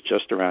oil was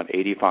just around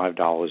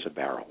 $85 a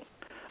barrel,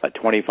 a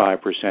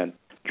 25%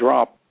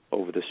 drop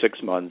over the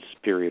 6 months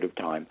period of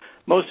time,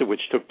 most of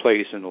which took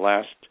place in the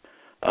last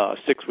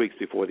 6 weeks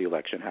before the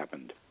election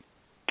happened.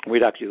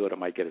 We'd actually thought it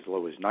might get as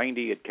low as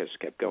 90. It just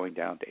kept going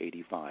down to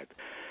 85.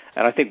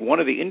 And I think one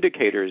of the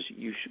indicators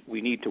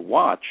we need to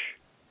watch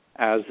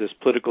as this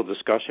political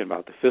discussion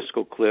about the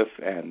fiscal cliff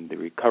and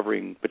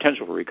the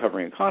potential for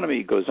recovering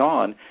economy goes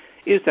on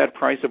is that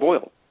price of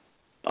oil.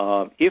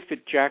 If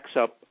it jacks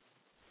up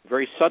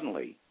very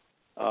suddenly,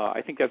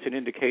 I think that's an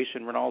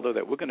indication, Ronaldo,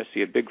 that we're going to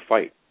see a big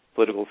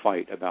political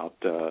fight about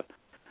the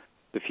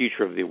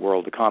future of the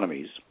world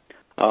economies.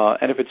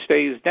 And if it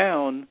stays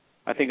down,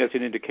 I think that's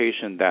an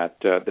indication that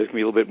there's going to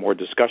be a little bit more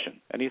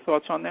discussion. Any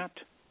thoughts on that?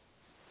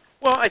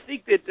 Well, I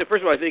think that,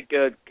 first of all, I think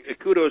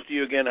kudos to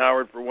you again,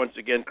 Howard, for once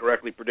again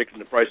correctly predicting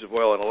the price of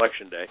oil on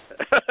Election Day.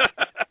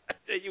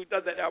 You've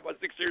done that now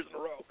about 6 years in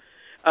a row.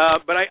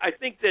 But I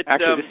think that...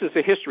 Actually, this is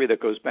a history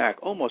that goes back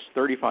almost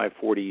 35,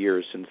 40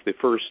 years since the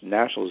first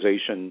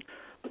nationalization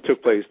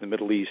took place in the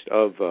Middle East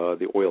of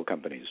the oil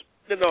companies.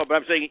 No, but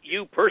I'm saying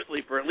you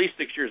personally, for at least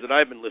 6 years that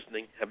I've been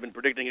listening, have been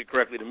predicting it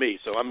correctly to me.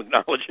 So I'm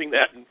acknowledging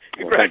that and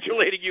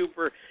congratulating you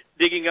for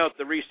digging out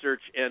the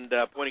research and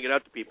pointing it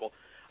out to people.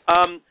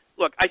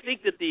 Look, I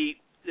think that the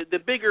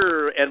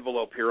bigger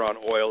envelope here on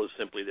oil is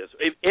simply this.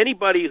 If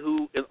anybody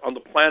who is on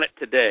the planet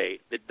today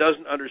that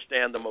doesn't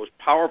understand the most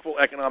powerful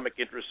economic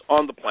interests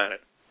on the planet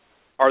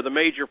are the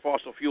major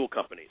fossil fuel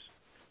companies,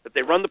 that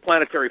they run the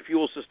planetary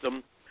fuel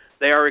system,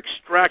 they are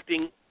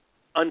extracting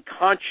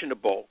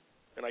unconscionable,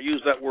 and I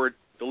use that word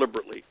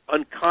deliberately,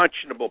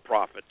 unconscionable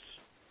profits.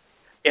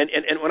 And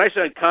when I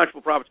say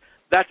unconscionable profits,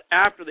 that's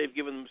after they've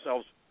given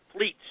themselves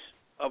fleets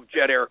of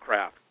jet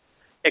aircraft,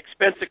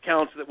 expense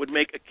accounts that would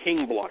make a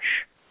king blush,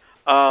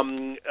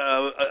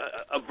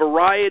 a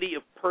variety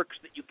of perks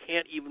that you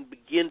can't even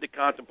begin to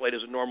contemplate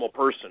as a normal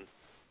person.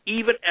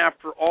 Even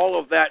after all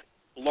of that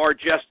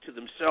largesse to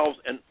themselves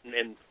and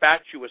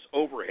fatuous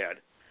overhead,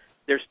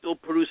 they're still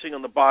producing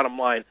on the bottom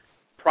line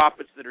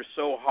profits that are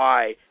so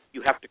high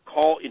you have to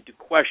call into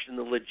question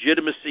the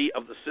legitimacy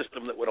of the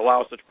system that would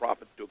allow such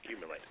profits to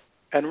accumulate.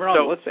 And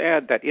Ron, let's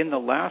add that in the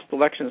last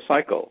election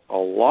cycle, a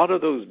lot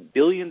of those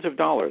billions of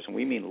dollars, and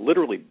we mean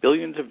literally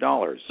billions of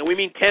dollars. So we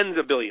mean tens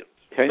of billions.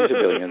 Tens of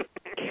billions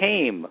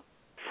came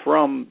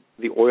from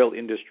the oil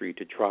industry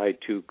to try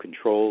to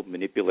control,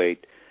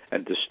 manipulate,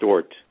 and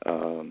distort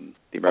the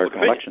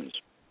American elections.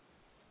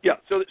 Yeah,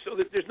 so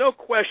there's no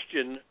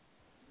question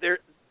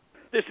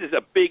this is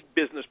a big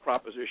business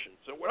proposition.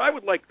 So what I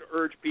would like to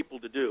urge people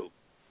to do,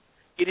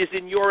 it is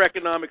in your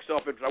economic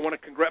self-interest. I want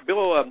to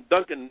Bill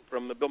Duncan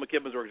from the Bill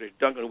McKibben's organization,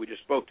 Duncan, who we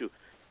just spoke to,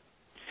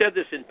 said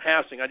this in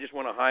passing. I just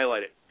want to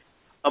highlight it.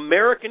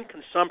 American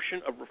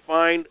consumption of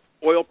refined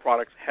oil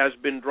products has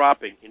been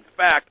dropping. In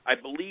fact, I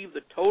believe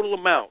the total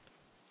amount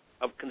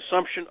of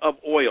consumption of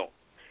oil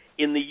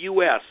in the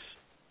U.S.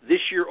 this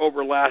year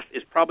over last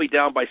is probably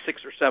down by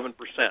 6 or 7%.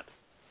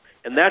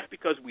 And that's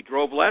because we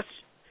drove less,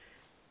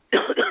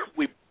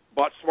 we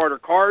bought smarter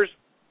cars,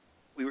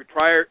 we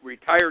retired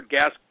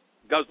gas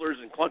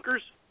guzzlers and clunkers,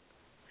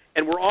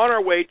 and we're on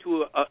our way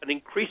to an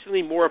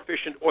increasingly more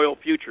efficient oil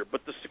future.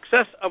 But the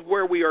success of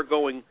where we are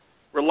going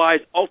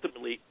relies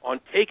ultimately on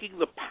taking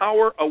the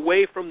power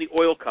away from the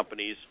oil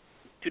companies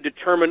to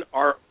determine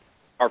our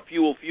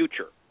fuel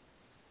future.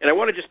 And I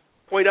want to just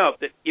point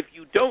out that if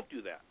you don't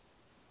do that,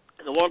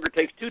 and the longer it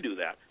takes to do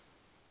that,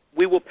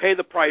 we will pay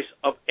the price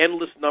of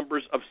endless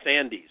numbers of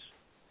Sandys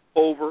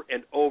over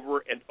and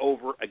over and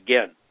over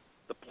again.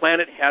 The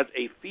planet has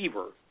a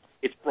fever.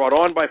 It's brought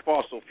on by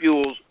fossil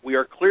fuels. We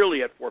are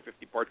clearly at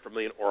 450 parts per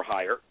million or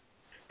higher,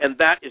 and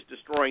that is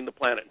destroying the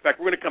planet. In fact,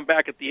 we're going to come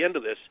back at the end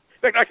of this.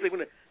 In fact, actually,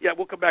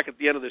 we'll come back at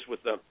the end of this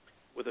with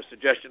a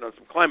suggestion on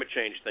some climate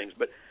change things.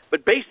 But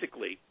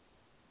basically,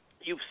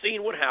 you've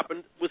seen what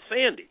happened with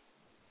Sandy,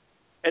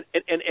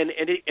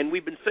 and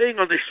we've been saying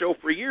on this show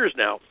for years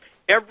now.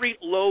 Every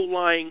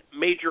low-lying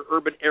major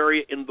urban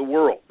area in the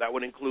world, that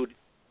would include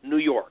New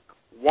York,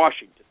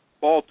 Washington,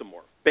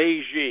 Baltimore,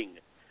 Beijing.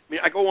 I mean,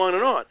 I go on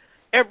and on.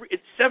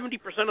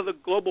 70% of the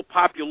global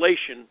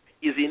population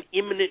is in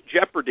imminent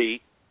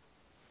jeopardy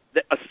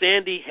that a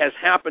Sandy has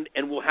happened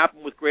and will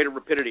happen with greater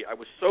rapidity. I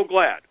was so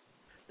glad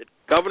that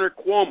Governor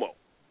Cuomo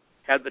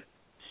had the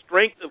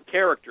strength of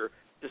character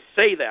to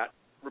say that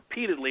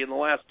repeatedly in the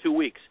last 2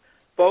 weeks.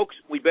 Folks,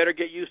 we better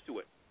get used to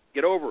it.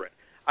 Get over it.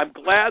 I'm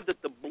glad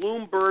that the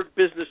Bloomberg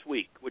Business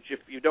Week, which if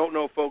you don't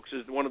know, folks,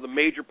 is one of the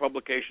major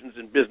publications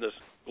in business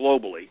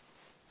globally,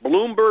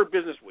 Bloomberg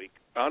Business Week,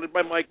 founded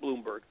by Mike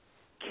Bloomberg,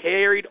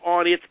 carried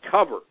on its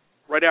cover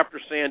right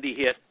after Sandy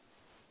hit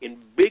in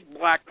big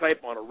black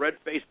type on a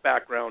red-faced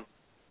background,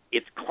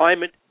 "It's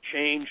climate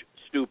change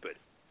stupid."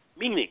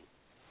 Meaning,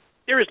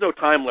 there is no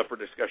time left for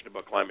discussion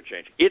about climate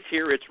change. It's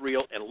here, it's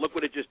real, and look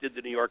what it just did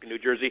to New York and New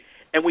Jersey,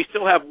 and we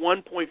still have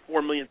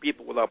 1.4 million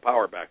people without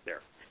power back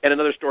there, and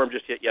another storm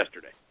just hit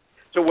yesterday.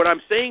 So what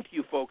I'm saying to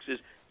you folks is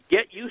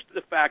get used to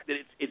the fact that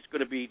it's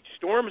going to be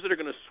storms that are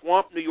going to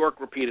swamp New York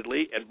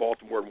repeatedly and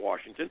Baltimore and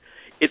Washington.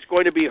 It's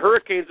going to be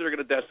hurricanes that are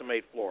going to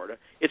decimate Florida.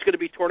 It's going to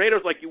be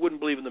tornadoes like you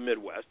wouldn't believe in the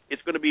Midwest.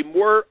 It's going to be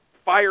more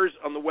fires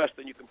on the West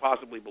than you can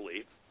possibly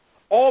believe.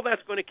 All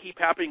that's going to keep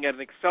happening at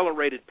an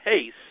accelerated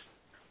pace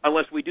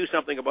unless we do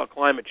something about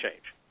climate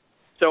change.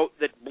 So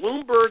that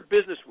Bloomberg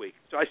Business Week,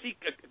 so I see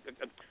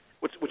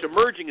what's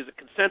emerging is a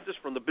consensus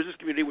from the business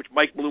community, which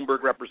Mike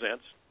Bloomberg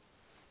represents,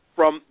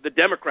 from the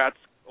Democrats,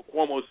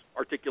 Cuomo's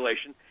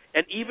articulation,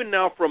 and even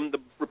now from the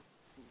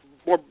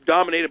more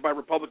dominated by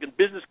Republican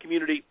business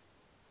community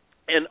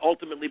and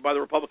ultimately by the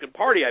Republican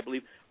Party, I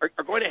believe,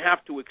 are going to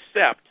have to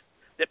accept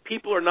that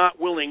people are not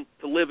willing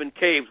to live in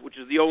caves, which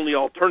is the only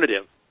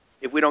alternative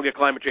if we don't get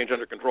climate change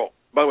under control.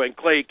 By the way, in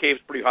clay caves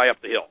pretty high up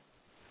the hill.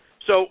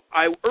 So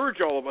I urge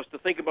all of us to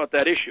think about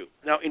that issue.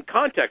 Now, in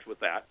context with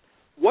that,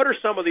 what are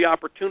some of the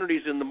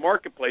opportunities in the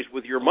marketplace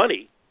with your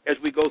money as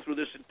we go through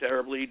this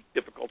terribly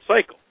difficult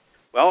cycle?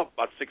 Well,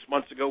 about 6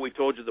 months ago, we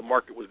told you the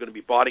market was going to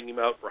be bottoming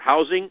out for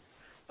housing.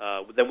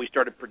 Then we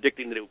started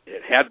predicting that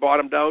it had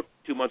bottomed out.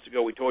 2 months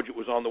ago, we told you it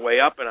was on the way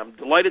up. And I'm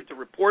delighted to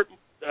report,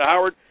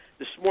 Howard,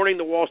 this morning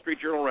the Wall Street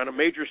Journal ran a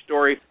major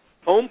story.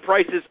 Home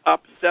prices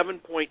up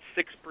 7.6%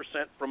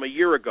 from a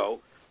year ago,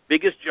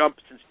 biggest jump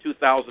since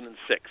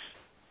 2006.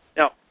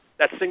 Now,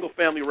 that's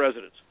single-family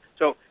residence.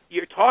 So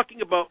you're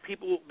talking about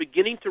people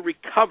beginning to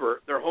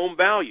recover their home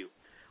value.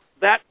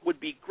 That would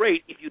be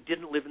great if you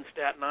didn't live in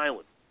Staten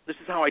Island. This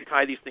is how I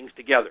tie these things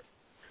together.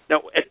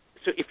 Now,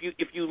 so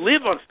if you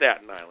live on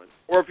Staten Island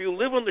or if you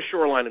live on the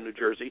shoreline of New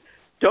Jersey,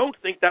 don't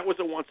think that was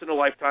a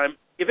once-in-a-lifetime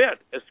event.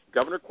 As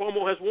Governor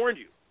Cuomo has warned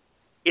you,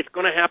 it's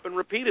going to happen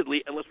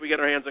repeatedly unless we get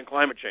our hands on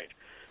climate change.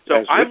 So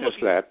as witness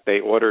that, they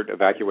ordered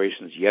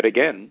evacuations yet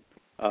again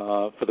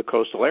for the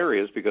coastal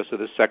areas because of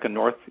the second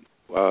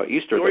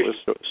northeaster that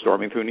was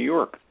storming through New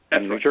York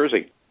and New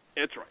Jersey.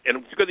 That's right.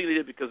 And it's a good thing they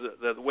did because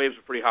the waves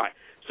were pretty high.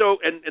 So,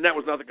 and that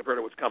was nothing compared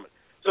to what's coming.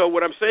 So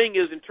what I'm saying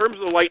is, in terms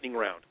of the lightning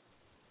round,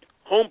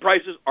 home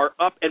prices are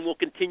up and will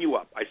continue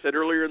up. I said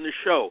earlier in the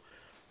show,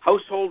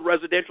 household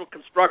residential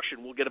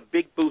construction will get a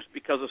big boost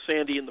because of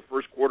Sandy in the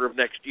first quarter of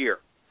next year.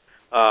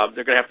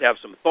 They're going to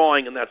have some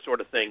thawing and that sort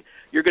of thing.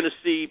 You're going to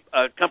see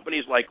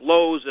companies like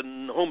Lowe's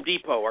and Home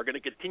Depot are going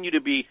to continue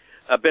to be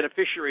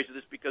beneficiaries of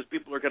this because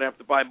people are going to have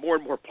to buy more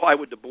and more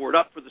plywood to board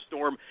up for the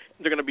storm.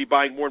 And they're going to be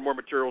buying more and more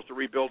materials to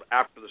rebuild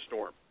after the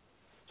storm.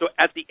 So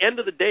at the end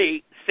of the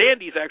day,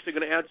 Sandy's actually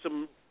going to add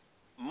some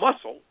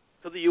muscle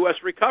to the U.S.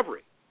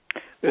 recovery.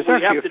 There's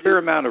actually a fair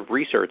amount of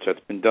research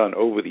that's been done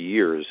over the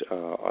years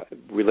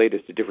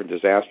related to different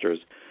disasters.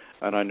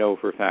 And I know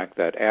for a fact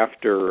that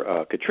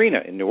after Katrina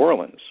in New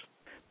Orleans,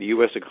 the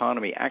U.S.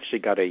 economy actually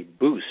got a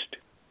boost,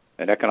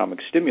 an economic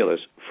stimulus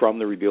from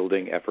the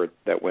rebuilding effort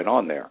that went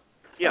on there.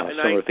 Yeah, and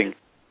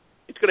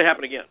it's going to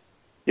happen again.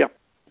 Yeah.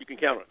 You can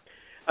count on it.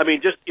 I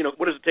mean, just,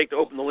 what does it take to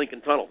open the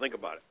Lincoln Tunnel? Think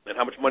about it. And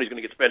how much money is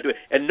going to get spent to it.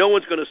 And no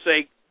one's going to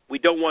say, we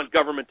don't want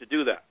government to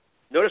do that.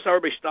 Notice how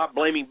everybody stopped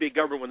blaming big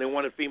government when they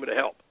wanted FEMA to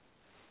help.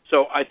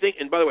 So I think,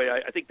 and by the way,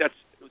 I think that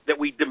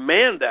we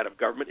demand that of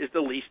government is the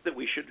least that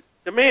we should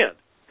demand,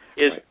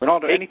 is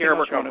Ronaldo, take care of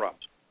our common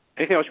problems.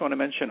 Anything else you want to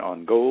mention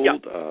on gold?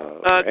 Yeah.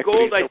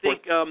 Gold, I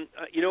think,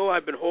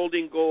 I've been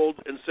holding gold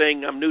and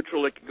saying I'm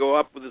neutral. It can go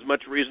up with as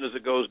much reason as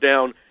it goes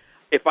down.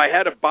 If I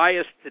had a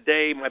bias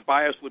today, my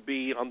bias would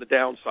be on the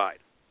downside.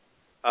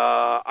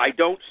 I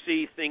don't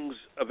see things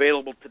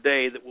available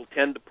today that will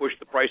tend to push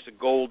the price of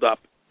gold up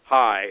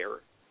higher,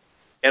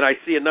 and I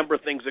see a number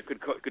of things that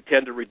could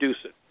tend to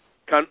reduce it.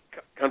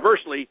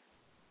 Conversely,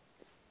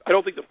 I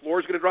don't think the floor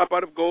is going to drop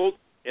out of gold,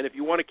 and if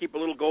you want to keep a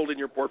little gold in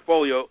your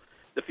portfolio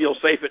to feel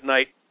safe at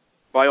night,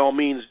 by all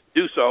means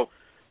do so.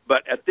 But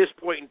at this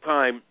point in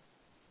time,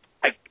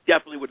 I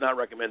definitely would not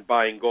recommend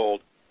buying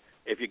gold.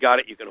 If you got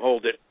it, you can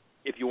hold it.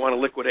 If you want to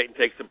liquidate and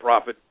take some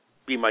profit,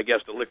 be my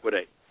guest to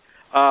liquidate.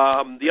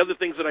 The other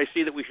things that I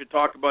see that we should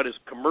talk about is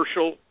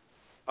commercial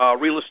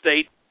real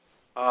estate.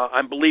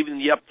 I'm believing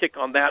the uptick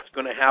on that's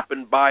going to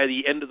happen by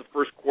the end of the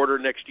first quarter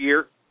next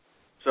year.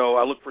 So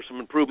I look for some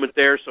improvement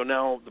there. So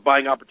now the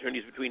buying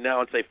opportunities between now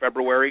and, say,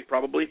 February,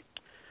 probably.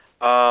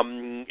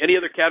 Any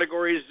other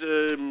categories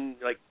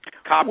like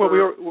copper? Well,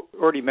 we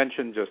already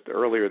mentioned just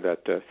earlier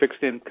that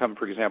fixed income,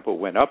 for example,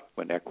 went up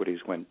when equities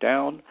went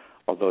down,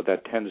 although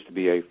that tends to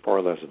be a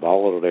far less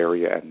volatile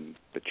area, and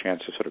the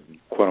chance of sort of,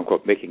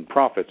 quote-unquote, making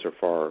profits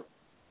are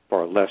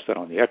far less than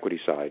on the equity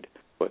side.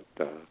 But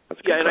that's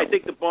and I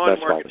think the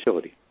bond market,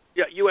 volatility.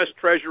 Yeah, U.S.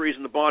 Treasuries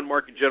and the bond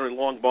market, generally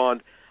long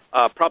bond,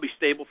 probably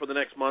stable for the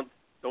next month.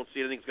 Don't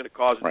see anything's going to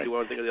cause it to do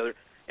one thing or the other.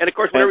 And, of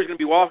course, what everybody's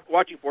going to be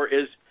watching for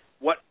is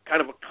what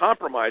kind of a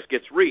compromise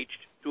gets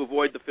reached to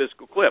avoid the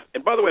fiscal cliff.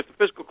 And, by the way, if the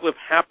fiscal cliff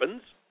happens,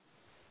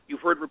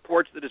 you've heard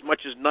reports that as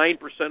much as 9%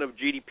 of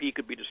GDP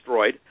could be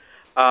destroyed.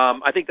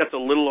 I think that's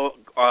a little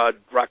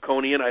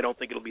draconian. I don't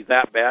think it'll be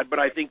that bad. But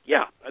I think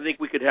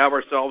we could have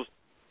ourselves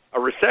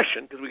a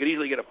recession because we could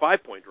easily get a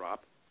 5-point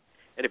drop.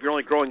 And if you're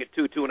only growing at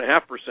 2.5%,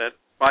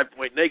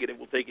 5-point negative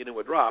will take you into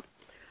a drop.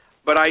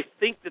 But I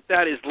think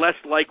that is less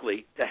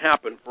likely to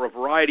happen for a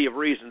variety of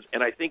reasons.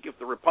 And I think if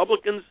the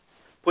Republicans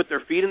put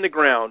their feet in the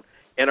ground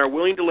and are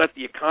willing to let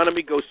the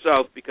economy go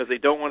south because they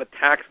don't want to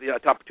tax the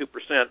top 2%,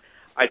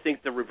 I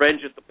think the revenge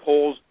at the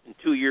polls in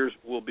 2 years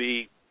will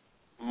be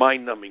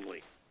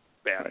mind-numbingly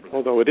bad.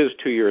 Although it is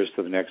 2 years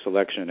to the next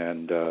election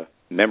and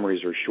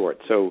memories are short.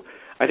 So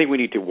I think we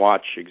need to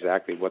watch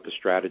exactly what the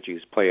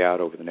strategies play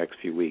out over the next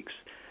few weeks.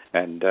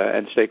 and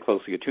stay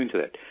closely attuned to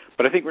that.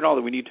 But I think,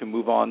 Ronaldo, we need to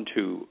move on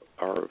to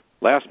our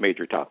last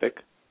major topic,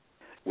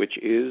 which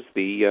is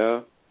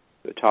the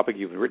topic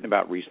you've written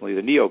about recently,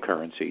 the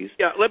neocurrencies.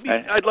 Yeah, let's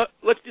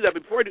do that.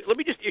 Before I do, let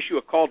me just issue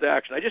a call to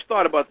action. I just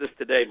thought about this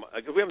today.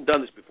 We haven't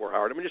done this before,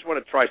 Howard. I just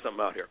want to try something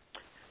out here.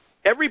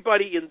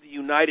 Everybody in the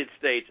United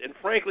States, and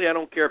frankly, I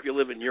don't care if you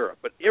live in Europe,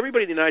 but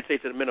everybody in the United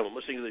States at a minimum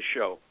listening to this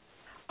show,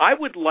 I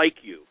would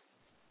like you,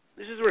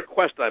 this is a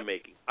request I'm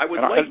making, I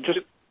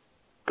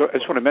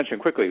just want to mention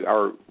quickly,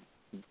 our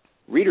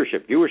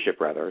listenership,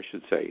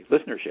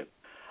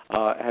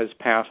 has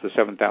passed the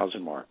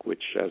 7,000 mark,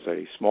 which as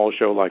a small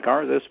show like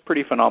ours, is a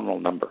pretty phenomenal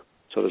number.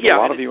 So there's a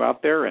lot of you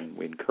out there, and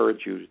we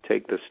encourage you to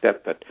take the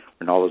step that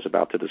Ronaldo's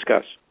about to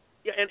discuss.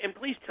 Yeah, and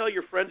please tell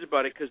your friends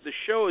about it, because the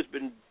show has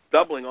been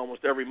doubling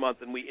almost every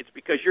month, and it's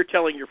because you're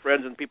telling your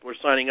friends and people are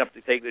signing up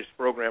to take this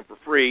program for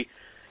free.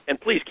 And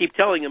please keep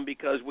telling them,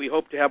 because we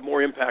hope to have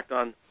more impact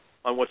on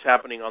what's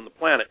happening on the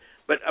planet.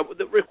 But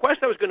the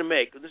request I was going to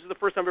make, and this is the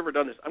first time I've ever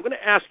done this, I'm going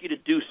to ask you to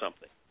do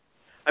something.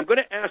 I'm going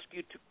to ask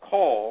you to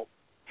call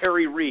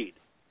Harry Reid,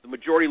 the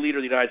Majority Leader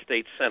of the United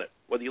States Senate.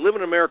 Whether you live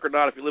in America or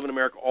not, if you live in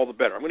America, all the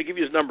better. I'm going to give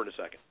you his number in a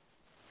second.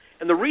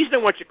 And the reason I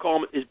want you to call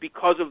him is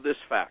because of this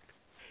fact.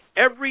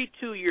 Every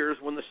 2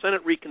 years, when the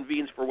Senate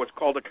reconvenes for what's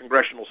called a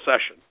congressional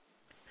session,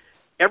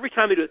 every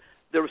time they do it,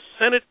 the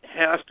Senate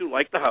has to,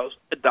 like the House,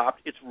 adopt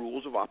its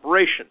rules of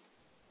operation.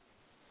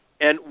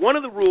 And one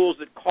of the rules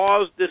that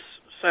caused this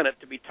Senate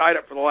to be tied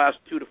up for the last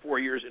 2 to 4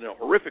 years in a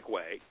horrific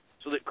way,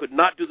 so that it could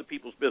not do the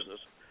people's business,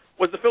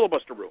 was the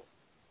filibuster rule.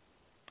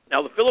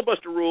 Now, the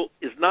filibuster rule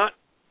is not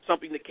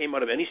something that came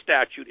out of any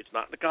statute. It's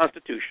not in the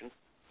Constitution.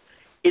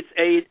 It's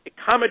an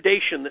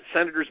accommodation that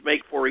senators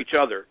make for each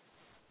other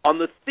on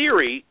the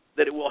theory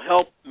that it will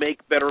help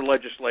make better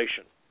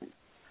legislation.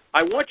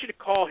 I want you to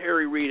call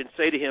Harry Reid and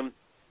say to him,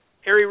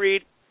 Harry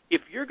Reid,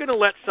 if you're going to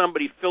let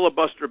somebody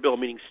filibuster a bill,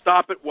 meaning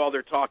stop it while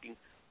they're talking,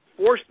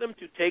 force them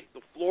to take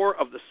the floor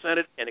of the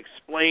Senate and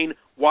explain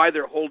why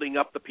they're holding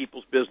up the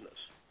people's business.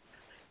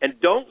 And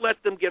don't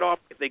let them get off.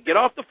 If they get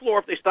off the floor,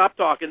 if they stop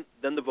talking,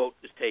 then the vote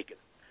is taken.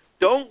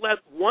 Don't let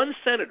one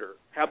senator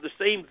have the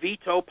same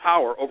veto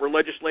power over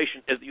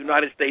legislation as the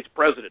United States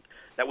president.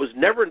 That was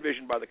never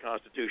envisioned by the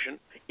Constitution.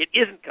 It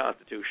isn't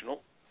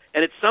constitutional,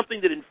 and it's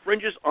something that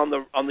infringes on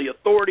the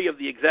authority of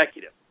the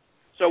executive.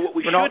 So what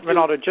we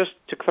Ronaldo, just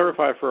to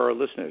clarify for our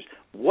listeners,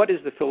 what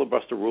is the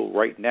filibuster rule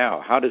right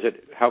now? How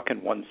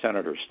can one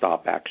senator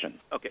stop action?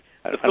 Okay.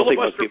 I don't think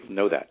most people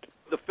know that.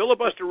 The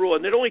filibuster rule,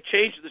 and it only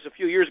changed this a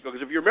few years ago,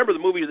 because if you remember the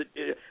movie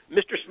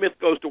Mr. Smith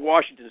Goes to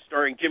Washington,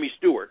 starring Jimmy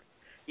Stewart,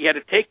 he had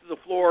to take to the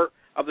floor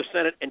of the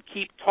Senate and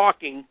keep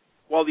talking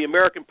while the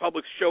American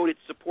public showed its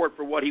support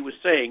for what he was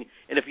saying.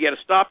 And if he had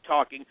to stop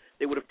talking,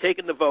 they would have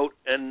taken the vote,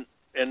 and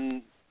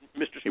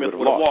Mr. Smith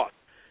would have lost.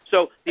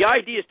 So the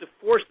idea is to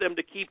force them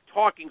to keep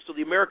talking so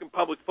the American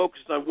public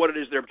focuses on what it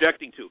is they're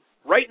objecting to.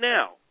 Right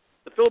now,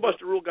 the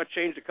filibuster rule got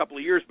changed a couple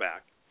of years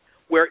back,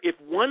 where if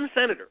one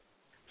senator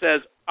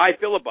says, I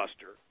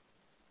filibuster,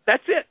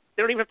 that's it.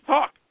 They don't even have to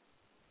talk.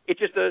 It's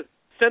just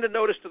send a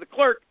notice to the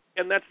clerk,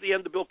 and that's the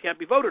end. The bill can't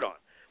be voted on,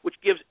 which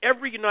gives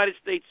every United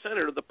States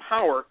senator the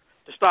power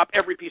to stop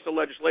every piece of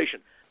legislation.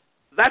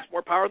 That's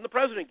more power than the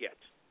president gets.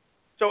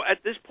 So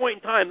at this point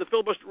in time, the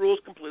filibuster rule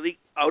is completely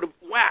out of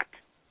whack.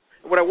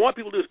 And what I want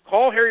people to do is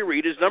call Harry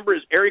Reid. His number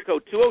is area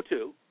code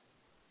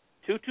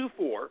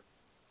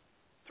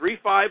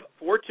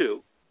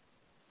 202-224-3542.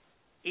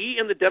 He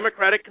and the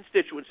Democratic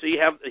constituency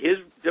his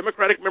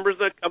Democratic members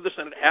of the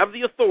Senate have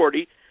the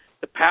authority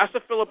to pass a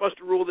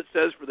filibuster rule that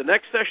says for the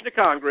next session of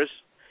Congress,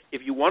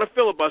 if you want to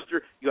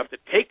filibuster, you have to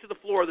take to the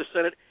floor of the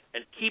Senate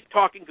and keep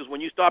talking, because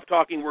when you stop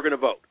talking, we're going to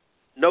vote.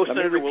 No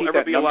senator will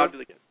ever be allowed to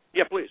do that.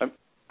 Yeah, please.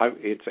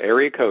 It's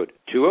area code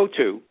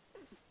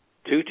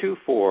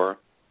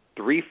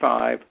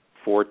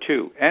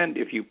 202-224-3542. And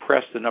if you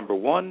press the number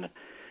 1,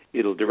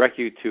 it'll direct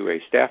you to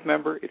a staff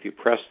member. If you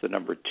press the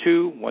number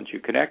 2, once you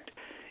connect,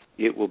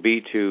 it will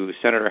be to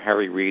Senator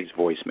Harry Reid's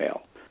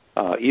voicemail.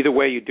 Either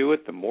way you do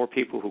it, the more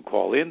people who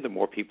call in, the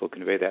more people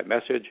convey that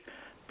message,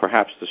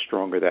 perhaps the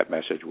stronger that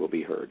message will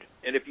be heard.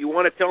 And if you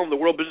want to tell them the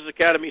World Business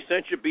Academy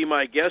sent you, be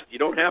my guest. You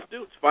don't have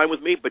to. It's fine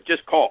with me, but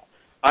just call.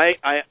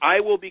 I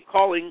will be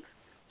calling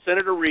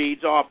Senator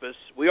Reid's office.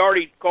 We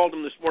already called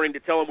him this morning to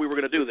tell him we were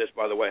going to do this,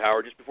 by the way,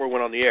 Howard, just before we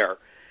went on the air.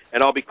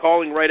 And I'll be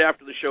calling right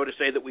after the show to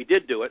say that we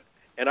did do it.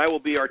 And I will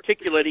be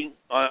articulating,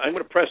 I'm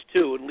going to press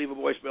 2 and leave a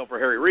voicemail for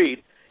Harry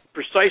Reid,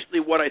 precisely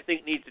what I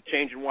think needs to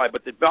change and why.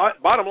 But the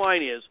bottom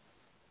line is,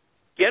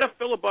 get a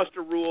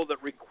filibuster rule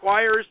that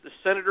requires the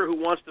senator who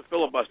wants to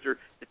filibuster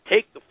to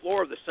take the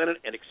floor of the Senate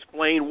and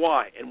explain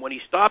why. And when he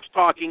stops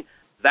talking,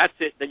 that's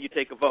it, then you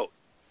take a vote.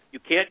 You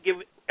can't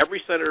give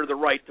every senator the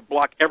right to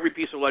block every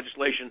piece of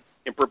legislation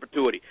in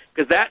perpetuity,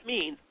 because that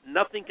means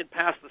nothing can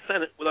pass the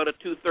Senate without a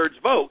 2/3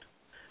 vote,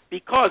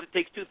 because it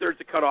takes 2/3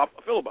 to cut off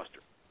a filibuster.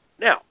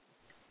 Now,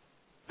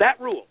 that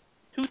rule,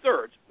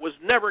 2/3, was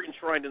never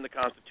enshrined in the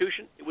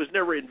Constitution. It was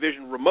never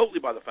envisioned remotely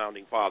by the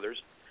Founding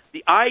Fathers.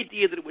 The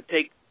idea that it would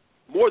take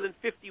more than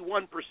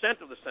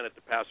 51% of the Senate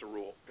to pass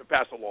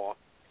a law,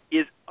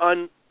 is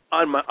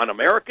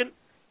un-American.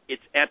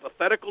 It's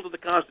antithetical to the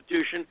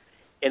Constitution,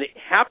 and it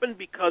happened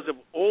because of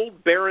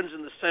old barons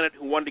in the Senate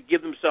who wanted to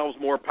give themselves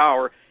more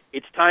power.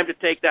 It's time to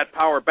take that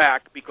power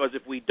back, because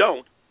if we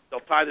don't,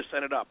 they'll tie the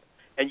Senate up,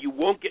 and you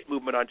won't get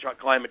movement on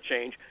climate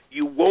change.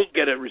 You won't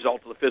get a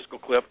result of the fiscal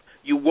cliff.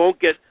 You won't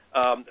get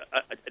an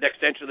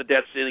extension of the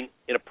debt ceiling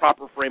in a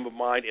proper frame of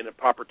mind, in a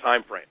proper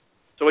time frame.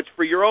 So it's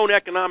for your own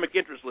economic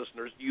interest,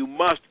 listeners. You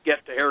must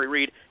get to Harry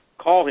Reid.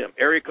 Call him,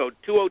 area code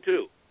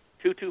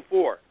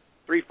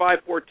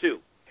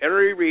 202-224-3542.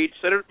 Harry Reid,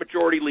 Senate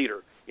Majority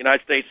Leader,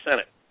 United States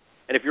Senate.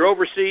 And if you're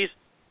overseas,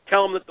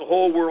 tell them that the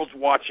whole world's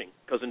watching,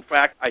 because, in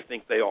fact, I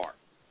think they are.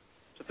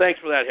 So thanks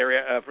for that, Harry,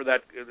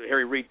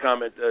 Harry Reid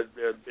comment,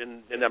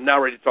 and I'm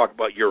now ready to talk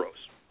about euros.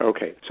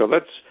 Okay, so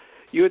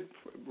you had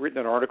written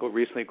an article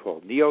recently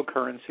called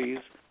Neo-Currencies,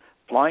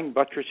 Flying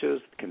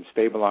Buttresses Can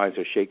Stabilize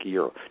a Shaky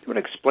Euro. Do you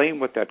want to explain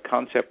what that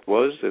concept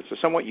was? It's a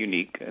somewhat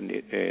unique and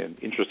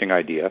interesting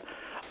idea.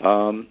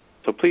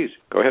 So please,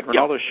 go ahead,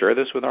 Ronaldo, share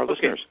this with our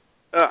listeners.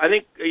 I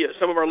think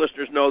some of our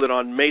listeners know that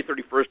on May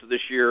 31st of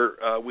this year,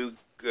 we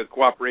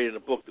cooperated in a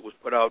book that was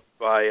put out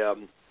by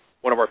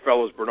one of our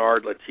fellows,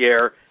 Bernard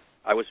Lettier.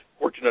 I was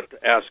fortunate to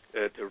ask,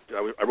 I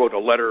wrote a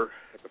letter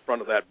at the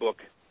front of that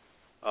book,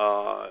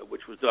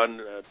 which was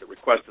done at the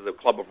request of the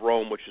Club of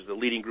Rome, which is the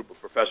leading group of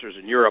professors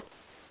in Europe.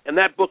 And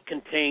that book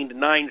contained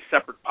 9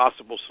 separate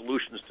possible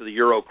solutions to the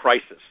euro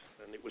crisis.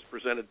 And it was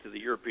presented to the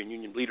European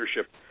Union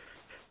leadership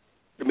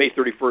May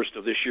 31st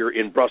of this year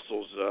in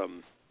Brussels.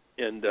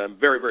 And I'm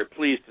very, very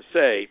pleased to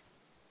say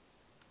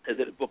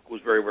that the book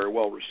was very, very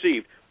well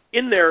received.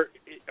 In there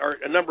are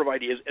a number of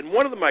ideas, and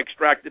one of them I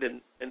extracted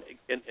and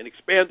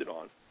expanded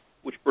on,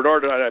 which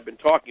Bernard and I have been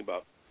talking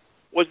about,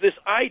 was this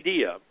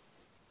idea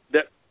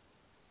that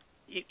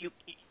you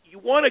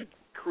want to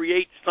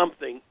create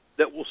something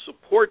that will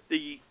support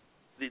the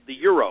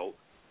euro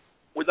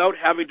without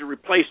having to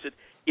replace it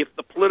if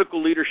the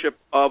political leadership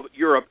of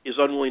Europe is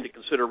unwilling to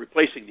consider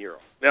replacing the euro.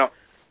 Now,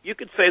 you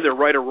could say they're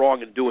right or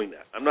wrong in doing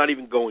that. I'm not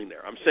even going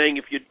there. I'm saying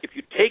if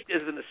you take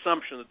as an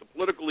assumption that the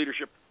political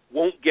leadership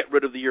won't get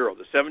rid of the euro,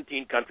 the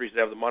 17 countries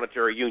that have the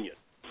monetary union,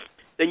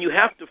 then you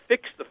have to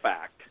fix the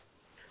fact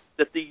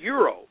that the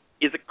euro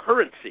is a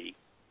currency,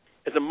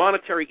 as a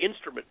monetary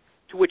instrument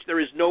to which there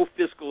is no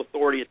fiscal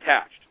authority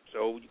attached.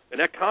 So an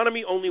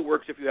economy only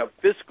works if you have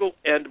fiscal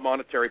and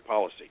monetary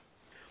policy.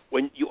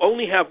 When you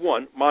only have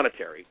one,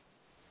 monetary,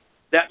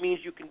 that means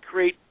you can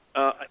create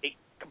a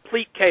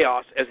complete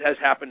chaos, as has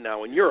happened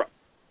now in Europe,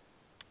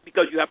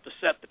 because you have to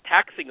set the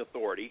taxing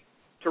authority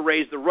to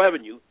raise the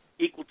revenue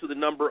equal to the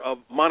number of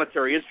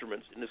monetary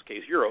instruments, in this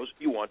case euros,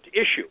 you want to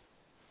issue.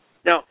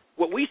 Now,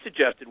 what we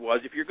suggested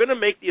was, if you're going to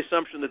make the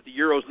assumption that the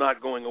euro is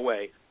not going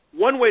away,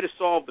 one way to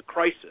solve the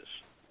crisis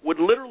would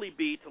literally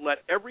be to let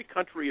every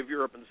country of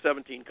Europe and the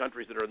 17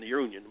 countries that are in the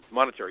union,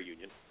 monetary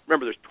union,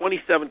 remember there's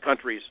 27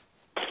 countries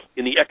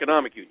in the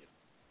economic union,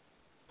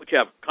 which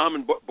have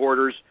common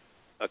borders,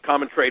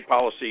 common trade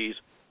policies,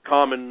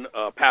 common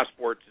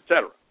passports,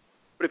 etc.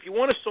 But if you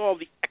want to solve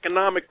the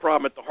economic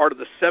problem at the heart of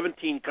the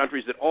 17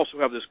 countries that also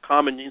have this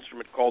common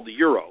instrument called the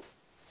euro,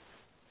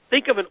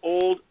 think of an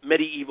old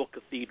medieval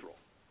cathedral.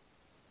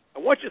 I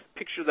want you to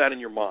picture that in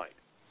your mind.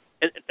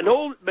 An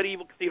old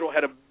medieval cathedral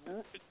had a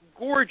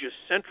gorgeous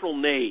central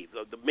nave,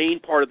 the main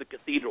part of the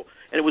cathedral,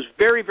 and it was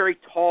very, very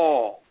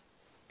tall,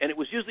 and it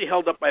was usually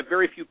held up by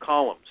very few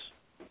columns.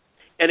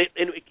 And it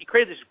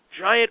created this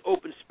giant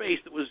open space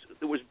that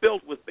was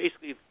built with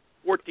basically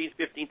 14th,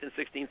 15th, and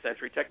 16th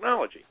century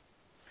technology.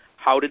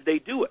 How did they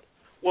do it?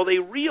 Well, they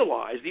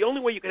realized the only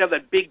way you could have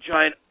that big,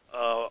 giant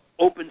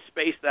open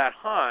space that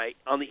high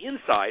on the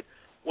inside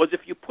was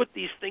if you put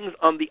these things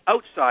on the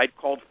outside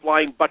called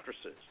flying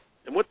buttresses.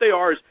 And what they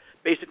are is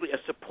basically a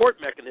support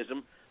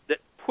mechanism that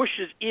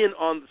pushes in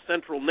on the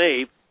central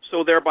nave,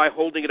 so thereby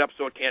holding it up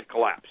so it can't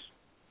collapse.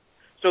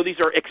 So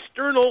these are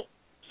external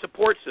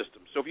support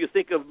systems. So if you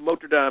think of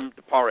Notre Dame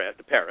de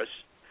Paris,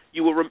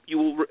 you'll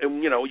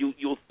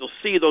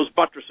see those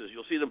buttresses.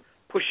 You'll see them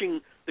pushing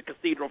the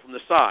cathedral from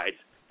the sides,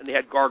 and they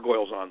had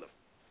gargoyles on them.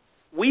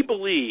 We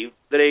believe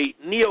that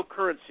a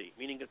neo-currency,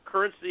 meaning a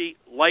currency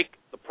like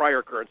the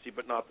prior currency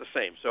but not the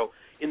same. So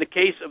in the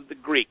case of the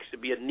Greeks, it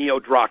would be a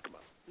neo-drachma.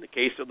 In the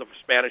case of the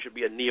Spanish, it would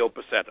be a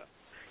neo-peseta.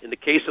 In the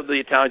case of the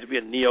Italians, it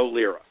would be a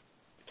neo-lira,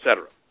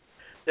 etc.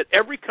 That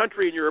every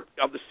country in Europe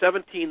of the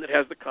 17 that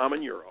has the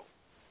common euro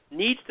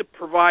needs to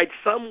provide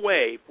some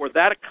way for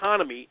that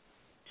economy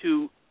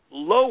to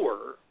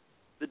lower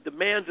the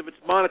demands of its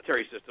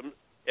monetary system,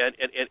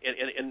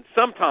 and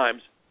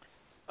sometimes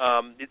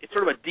it's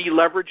sort of a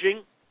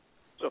deleveraging.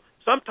 So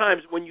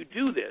sometimes when you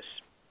do this,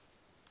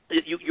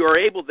 you are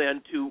able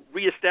then to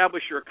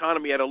reestablish your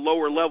economy at a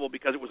lower level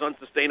because it was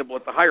unsustainable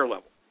at the higher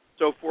level.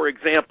 So, for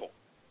example,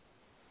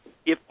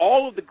 if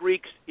all of the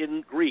Greeks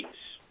in Greece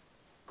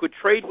could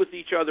trade with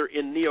each other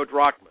in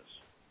neo-drachmas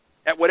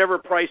at whatever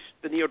price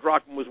the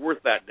neo-drachma was worth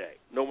that day,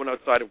 no one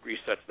outside of Greece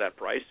sets that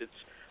price. It's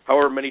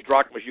however many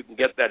drachmas you can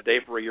get that day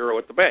for €1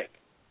 at the bank.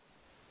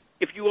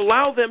 If you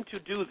allow them to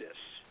do this,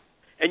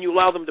 and you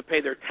allow them to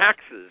pay their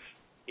taxes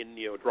in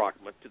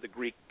neo-drachma to the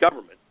Greek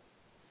government,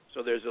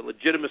 so there's a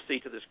legitimacy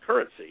to this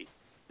currency,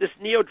 this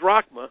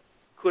neo-drachma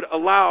could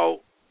allow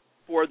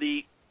for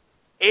the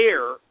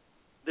air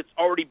that's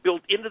already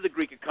built into the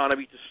Greek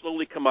economy to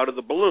slowly come out of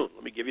the balloon.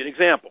 Let me give you an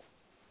example.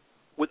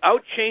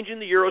 Without changing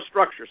the euro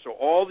structure, so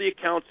all the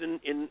accounts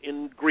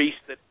in Greece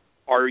that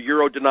are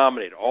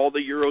euro-denominated, all the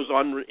euros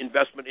on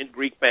investment in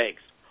Greek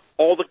banks,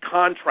 all the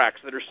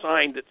contracts that are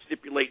signed that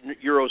stipulate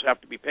euros have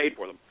to be paid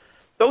for them,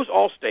 those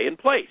all stay in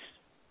place.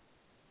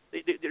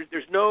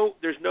 There's no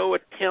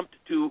attempt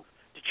to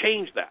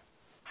change that.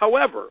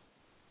 However,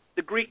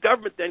 the Greek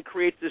government then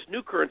creates this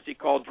new currency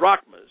called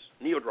drachmas,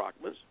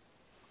 neo-drachmas,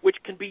 which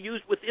can be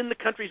used within the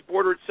country's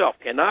border itself,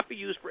 cannot be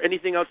used for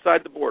anything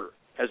outside the border,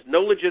 has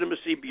no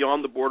legitimacy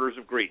beyond the borders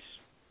of Greece.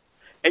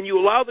 And you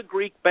allow the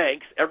Greek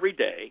banks every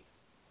day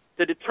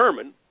to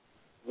determine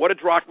what a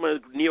drachma,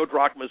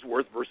 neo-drachma is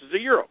worth versus a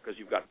euro, because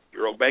you've got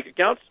euro bank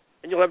accounts,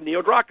 and you'll have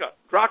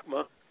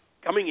neo-drachma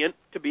coming in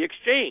to be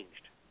exchanged.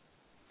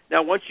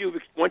 Now, once you've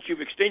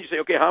exchanged, you say,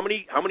 okay, how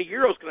many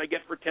euros can I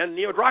get for 10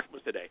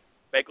 neo-drachmas today?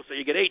 Bank will say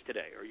you get 8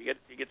 today, or you get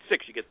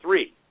 6, you get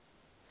 3.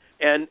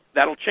 And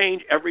that'll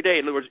change every day.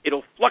 In other words,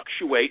 it'll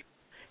fluctuate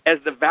as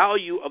the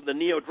value of the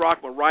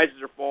neo-drachma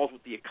rises or falls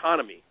with the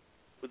economy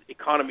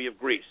of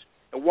Greece.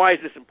 And why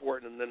is this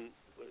important? And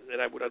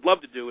what I'd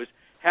love to do is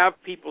have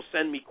people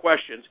send me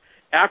questions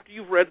after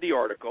you've read the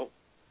article,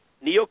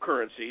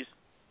 Neo-Currencies,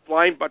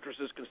 Flying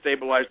Buttresses Can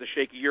Stabilize the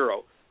Shaky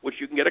Euro, which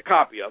you can get a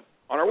copy of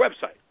on our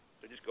website.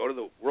 So just go to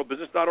the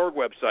worldbusiness.org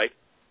website,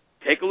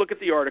 take a look at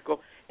the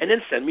article, and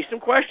then send me some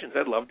questions.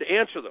 I'd love to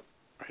answer them.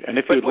 And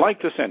if you'd like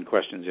to send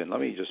questions in, let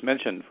me just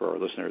mention for our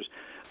listeners,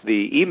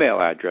 the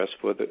email address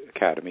for the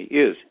Academy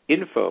is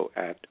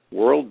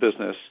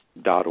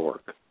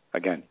info@worldbusiness.org.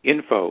 Again,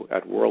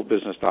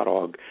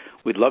 info@worldbusiness.org.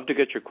 We'd love to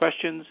get your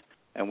questions,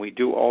 and we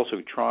do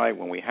also try,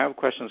 when we have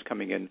questions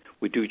coming in,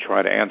 we do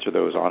try to answer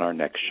those on our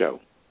next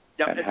show.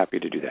 Yeah, and happy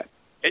to do that.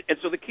 And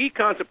so the key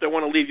concept I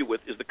want to leave you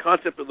with is the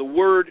concept of the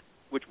word,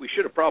 which we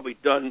should have probably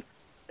done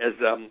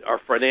as our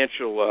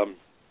financial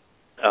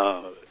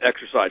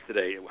exercise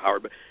today,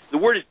 Howard. But the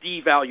word is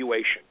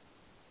devaluation.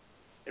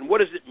 And what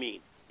does it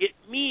mean? It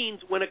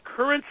means when a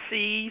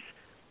currency's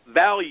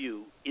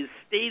value is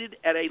stated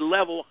at a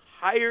level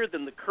higher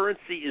than the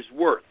currency is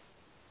worth,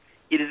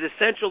 it is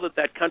essential that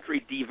that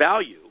country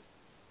devalue,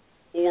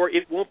 or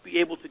it won't be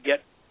able to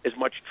get as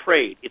much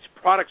trade. Its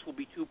products will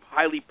be too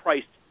highly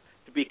priced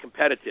to be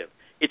competitive.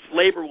 Its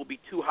labor will be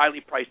too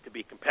highly priced to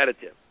be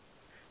competitive.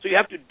 So you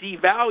have to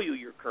devalue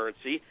your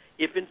currency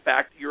if, in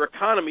fact, your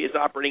economy is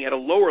operating at a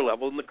lower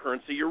level than the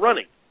currency you're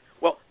running.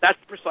 Well, that's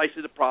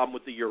precisely the problem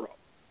with the euro.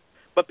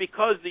 But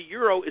because the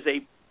euro is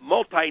a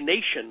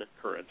multi-nation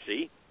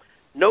currency,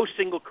 no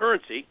single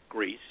currency,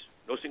 Greece,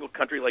 no single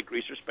country like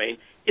Greece or Spain,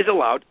 is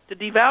allowed to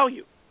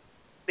devalue.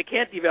 They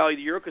can't devalue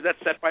the euro because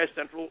that's set by a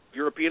central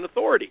European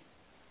authority.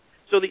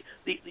 So the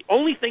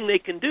only thing they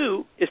can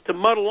do is to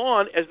muddle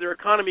on as their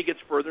economy gets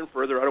further and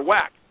further out of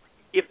whack.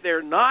 If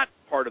they're not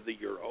part of the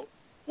euro,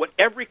 what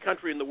every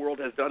country in the world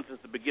has done since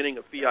the beginning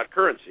of fiat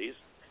currencies,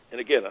 and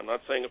again, I'm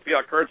not saying that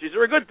fiat currencies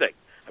are a good thing.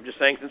 I'm just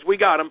saying since we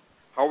got them,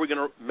 how are we going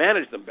to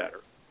manage them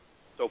better?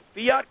 So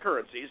fiat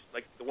currencies,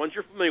 like the ones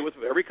you're familiar with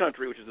every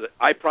country, which is the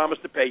I promise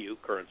to pay you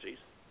currencies,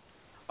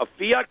 a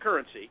fiat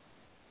currency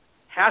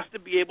has to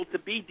be able to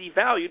be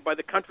devalued by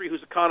the country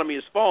whose economy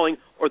is falling,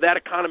 or that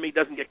economy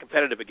doesn't get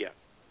competitive again.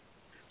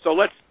 So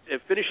let's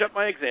finish up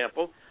my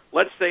example.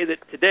 Let's say that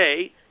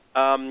today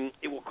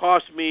it will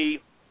cost me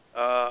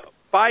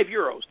 5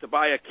 euros to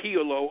buy a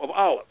kilo of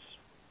olives.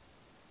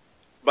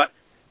 But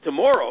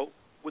tomorrow,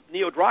 with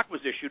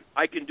neo-drachmas issued,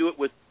 I can do it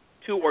with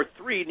 2 or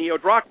 3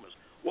 neo-drachmas.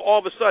 Well, all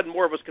of a sudden,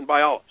 more of us can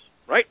buy olives,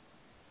 right?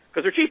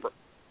 Because they're cheaper.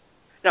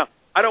 Now,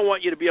 I don't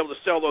want you to be able to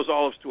sell those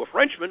olives to a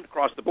Frenchman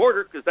across the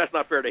border because that's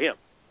not fair to him.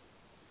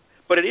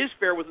 But it is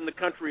fair within the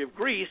country of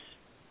Greece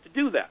to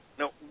do that.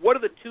 Now, what are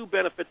the 2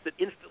 benefits that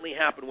instantly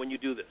happen when you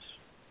do this?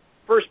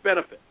 First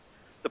benefit,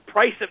 the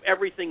price of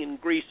everything in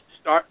Greece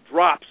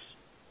drops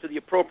to the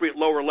appropriate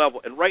lower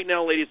level. And right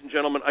now, ladies and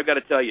gentlemen, I've got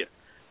to tell you,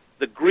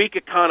 the Greek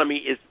economy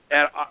is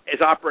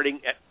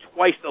operating at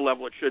twice the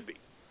level it should be.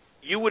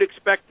 You would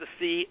expect to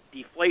see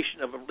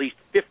deflation of at least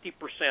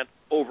 50%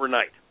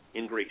 overnight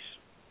in Greece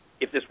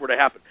if this were to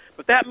happen.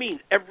 But that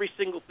means every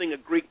single thing a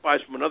Greek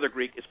buys from another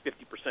Greek is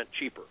 50%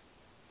 cheaper,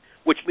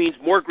 which means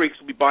more Greeks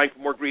will be buying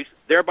from more Greeks,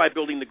 thereby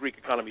building the Greek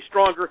economy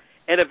stronger.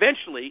 And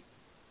eventually,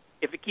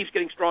 if it keeps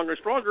getting stronger and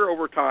stronger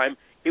over time,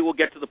 it will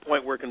get to the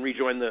point where it can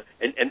rejoin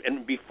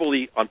and be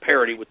fully on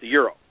parity with the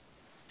euro.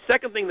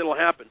 Second thing that will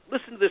happen,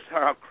 listen to this,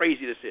 how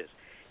crazy this is.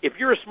 If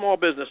you're a small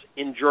business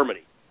in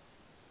Germany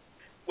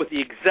with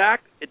the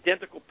exact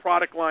identical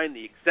product line,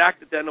 the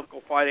exact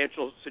identical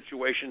financial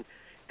situation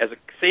as a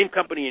same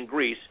company in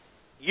Greece,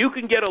 you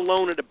can get a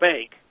loan at a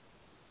bank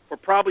for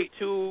probably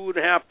 2.5,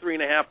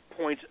 3.5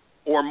 points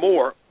or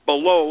more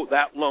below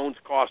that loan's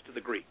cost to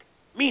the Greek.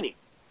 Meaning,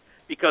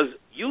 because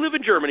you live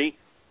in Germany,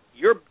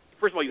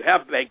 first of all, you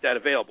have bank debt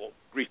available.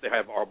 Greece, they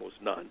have almost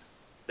none.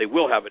 They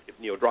will have it if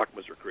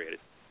neo-drachmas are created.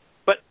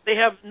 But they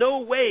have no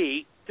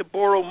way to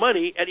borrow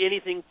money at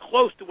anything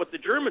close to what the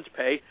Germans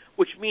pay,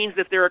 which means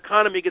that their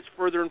economy gets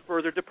further and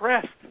further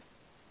depressed.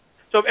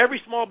 So if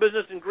every small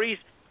business in Greece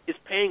is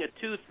paying a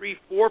 2, 3,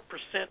 4%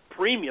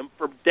 premium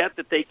for debt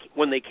that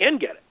when they can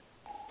get it,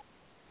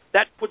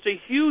 that puts a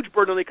huge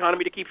burden on the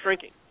economy to keep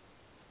shrinking.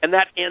 And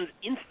that ends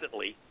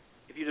instantly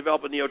if you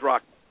develop a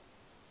neo-drachma.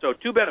 So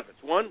two benefits.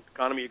 One,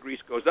 economy of Greece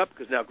goes up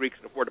because now Greeks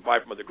can afford to buy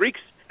from other Greeks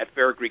at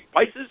fair Greek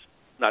prices,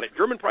 not at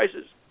German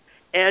prices.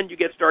 And you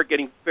start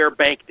getting fair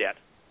bank debt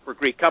for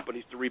Greek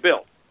companies to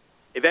rebuild.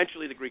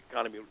 Eventually, the Greek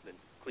economy then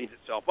cleans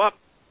itself up,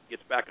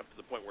 gets back up to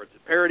the point where it's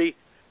at parity,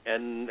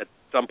 and at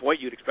some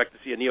point you'd expect to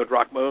see a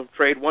neo-drachma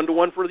trade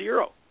 1-to-1 for the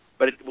euro.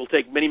 But it will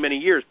take many, many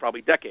years,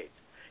 probably decades.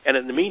 And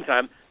in the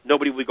meantime,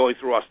 nobody will be going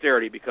through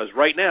austerity because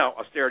right now,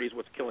 austerity is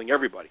what's killing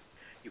everybody.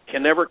 You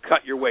can never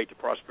cut your way to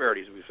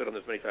prosperity, as we've said on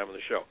this many times on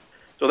the show.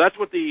 So that's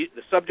what the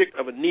subject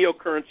of a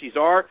neo-currencies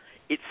are.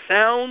 It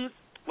sounds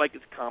like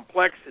it's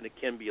complex, and it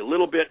can be a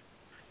little bit,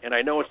 and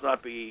I know it's not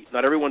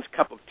everyone's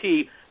cup of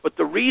tea, but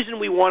the reason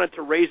we wanted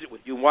to raise it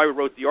with you and why we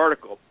wrote the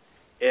article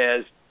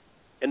is,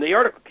 and the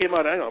article came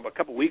out, I don't know, a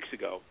couple of weeks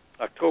ago,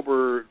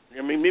 October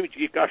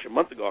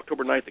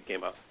 9th it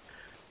came out.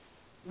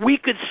 We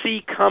could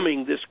see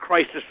coming this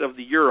crisis of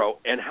the euro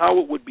and how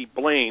it would be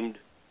blamed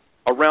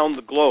around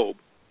the globe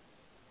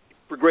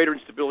for greater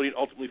instability and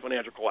ultimately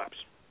financial collapse.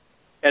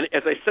 And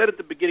as I said at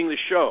the beginning of the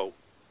show,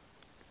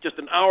 just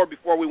an hour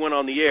before we went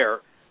on the air,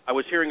 I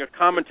was hearing a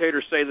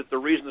commentator say that the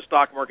reason the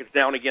stock market's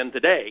down again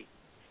today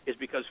is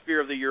because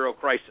fear of the euro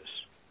crisis.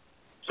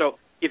 So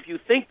if you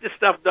think this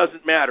stuff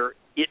doesn't matter,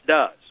 it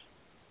does.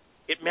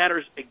 It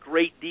matters a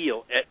great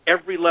deal at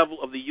every level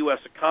of the U.S.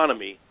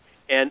 economy.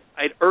 And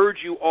I'd urge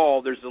you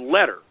all, there's a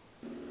letter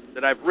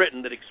that I've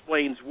written that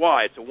explains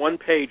why. It's a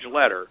one-page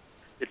letter.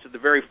 It's at the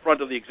very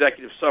front of the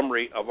executive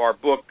summary of our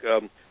book,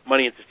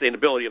 Money and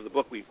Sustainability, of the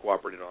book we've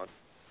cooperated on,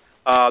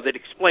 that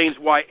explains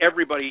why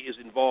everybody is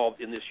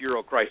involved in this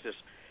euro crisis.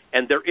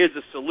 And there is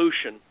a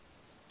solution.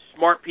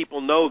 Smart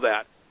people know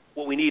that.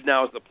 What we need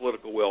now is the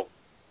political will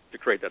to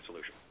create that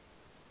solution.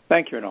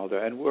 Thank you,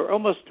 Ronaldo. And we're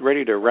almost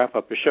ready to wrap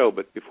up the show,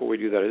 but before we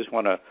do that, I just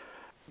want to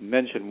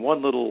mention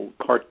one little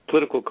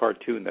political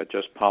cartoon that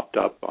just popped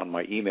up on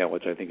my email,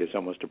 which I think is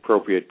almost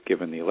appropriate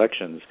given the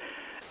elections.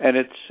 And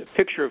it's a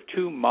picture of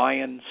two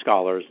Mayan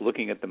scholars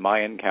looking at the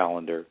Mayan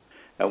calendar.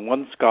 And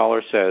one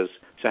scholar says,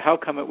 "So how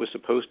come it was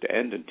supposed to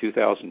end in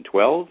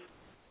 2012?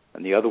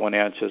 And the other one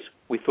answers,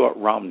 "We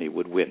thought Romney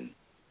would win."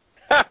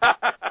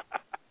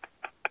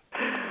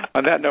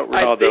 On that note,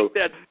 Ronaldo, I think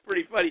that's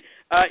pretty funny.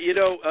 I'm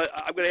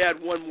going to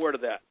add one more to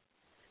that.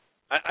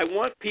 I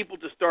want people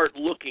to start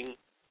looking,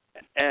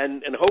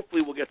 and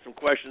hopefully we'll get some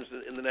questions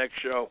in the next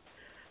show.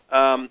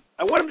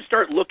 I want them to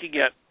start looking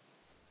at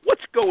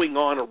what's going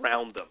on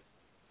around them.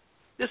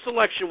 This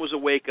election was a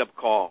wake-up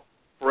call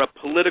for a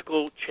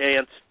political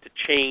chance to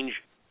change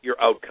your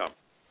outcome.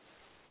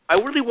 I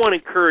really want to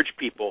encourage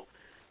people,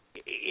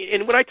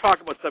 and when I talk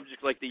about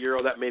subjects like the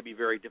euro, that may be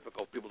very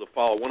difficult for people to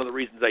follow. One of the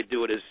reasons I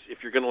do it is if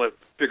you're going to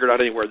figure it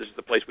out anywhere, this is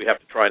the place we have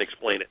to try and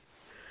explain it.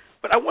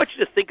 But I want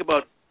you to think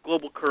about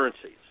global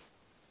currencies.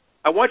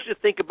 I want you to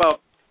think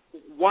about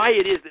why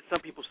it is that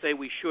some people say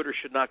we should or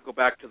should not go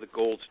back to the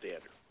gold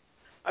standard.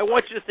 I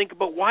want you to think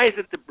about why is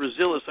it that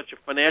Brazil is such a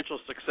financial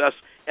success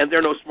and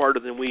they're no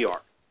smarter than we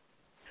are.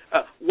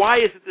 Why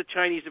is it the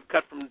Chinese have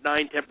cut from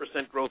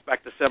 9-10% growth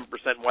back to 7%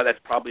 and why that's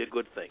probably a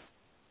good thing.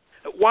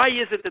 Why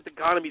is it that the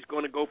economy is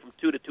going to go from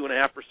 2 to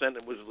 2.5%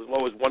 and was as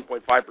low as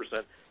 1.5%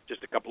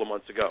 just a couple of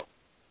months ago?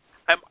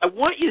 I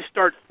want you to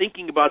start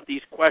thinking about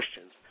these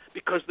questions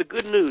because the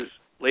good news,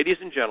 ladies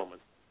and gentlemen,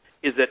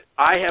 is that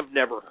I have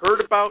never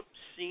heard about,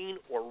 seen,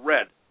 or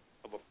read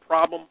of a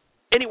problem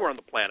anywhere on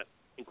the planet,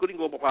 including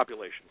global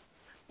population,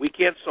 we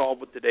can't solve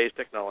with today's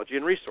technology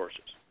and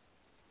resources.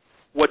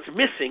 What's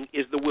missing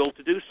is the will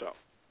to do so.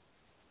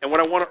 And what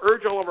I want to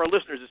urge all of our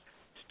listeners is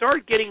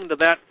start getting into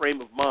that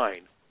frame of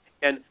mind.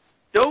 And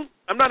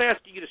I'm not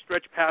asking you to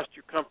stretch past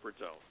your comfort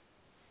zone,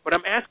 but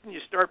I'm asking you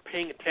to start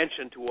paying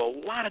attention to a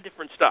lot of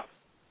different stuff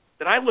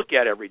that I look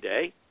at every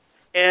day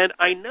and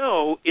I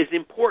know is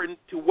important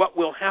to what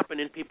will happen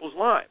in people's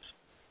lives.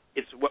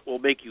 It's what will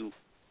make you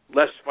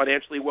less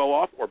financially well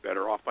off or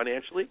better off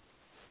financially.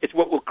 It's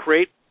what will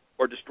create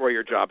or destroy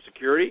your job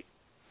security.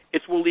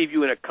 It will leave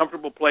you in a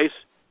comfortable place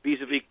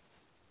vis-a-vis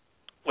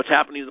what's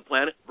happening to the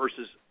planet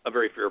versus a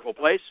very fearful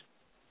place.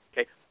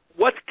 Okay,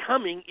 what's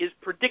coming is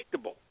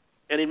predictable,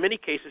 and in many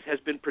cases has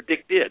been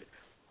predicted.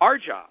 Our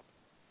job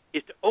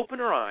is to open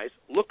our eyes,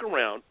 look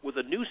around with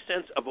a new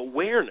sense of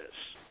awareness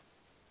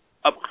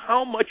of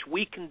how much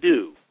we can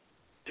do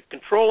to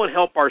control and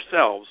help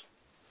ourselves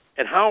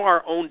and how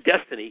our own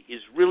destiny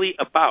is really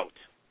about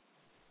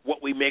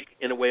what we make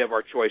in a way of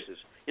our choices.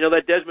 You know,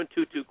 that Desmond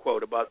Tutu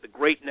quote about the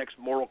great next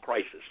moral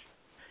crisis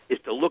is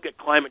to look at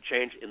climate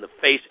change in the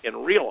face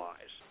and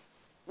realize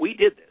we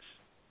did this.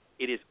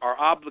 It is our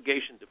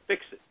obligation to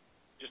fix it,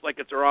 just like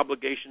it's our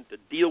obligation to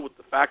deal with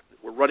the fact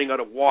that we're running out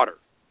of water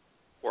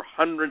for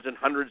hundreds and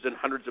hundreds and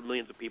hundreds of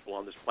millions of people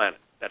on this planet.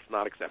 That's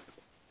not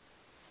acceptable.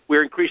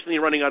 We're increasingly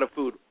running out of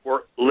food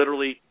for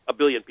literally a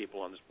billion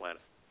people on this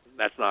planet.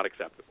 That's not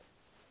acceptable.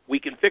 We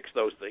can fix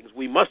those things.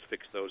 We must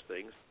fix those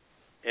things.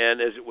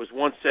 And as it was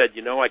once said,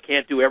 I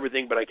can't do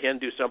everything, but I can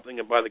do something,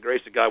 and by the grace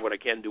of God, what I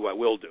can do, I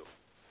will do.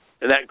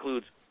 And that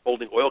includes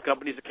holding oil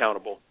companies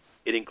accountable.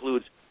 It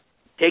includes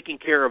taking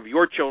care of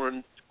your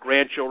children,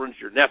 grandchildren,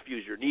 your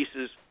nephews, your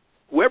nieces,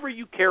 whoever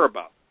you care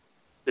about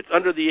that's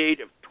under the age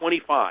of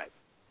 25.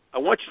 I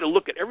want you to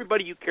look at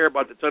everybody you care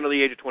about that's under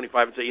the age of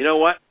 25 and say, you know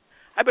what?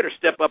 I better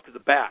step up to the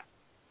bat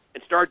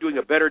and start doing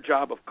a better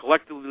job of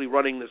collectively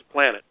running this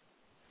planet,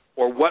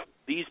 or what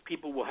these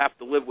people will have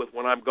to live with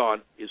when I'm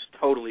gone is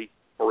totally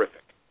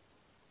horrific.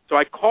 So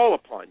I call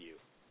upon you,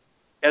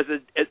 as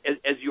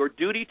your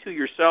duty to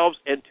yourselves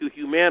and to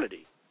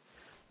humanity,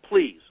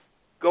 please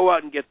go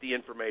out and get the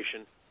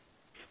information,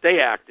 stay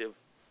active.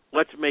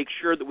 Let's make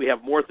sure that we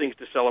have more things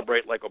to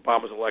celebrate, like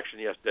Obama's election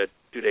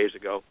 2 days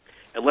ago,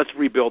 and let's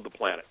rebuild the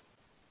planet.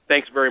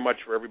 Thanks very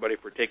much for everybody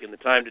for taking the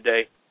time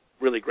today.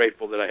 Really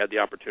grateful that I had the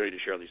opportunity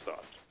to share these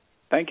thoughts.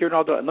 Thank you,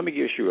 Ronaldo. And let me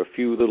give you a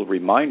few little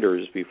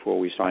reminders before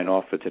we sign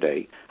off for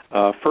today.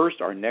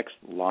 First, our next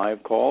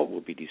live call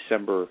will be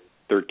December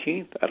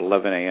 13th at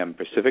 11 a.m.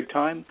 Pacific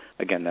time.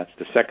 Again, that's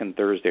the second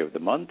Thursday of the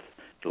month.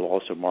 It will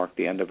also mark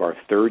the end of our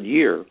third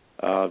year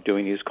of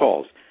doing these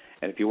calls.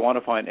 And if you want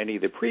to find any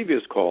of the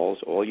previous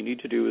calls, all you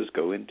need to do is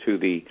go into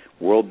the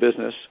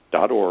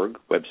worldbusiness.org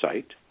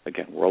website,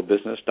 again,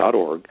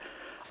 worldbusiness.org,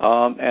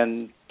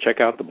 and check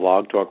out the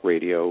Blog Talk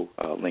Radio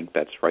link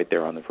that's right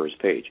there on the first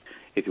page.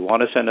 If you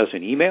want to send us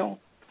an email,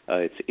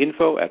 it's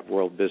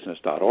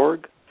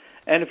info@worldbusiness.org.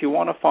 And if you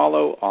want to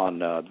follow on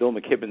Bill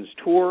McKibben's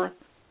tour,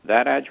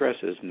 that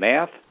address is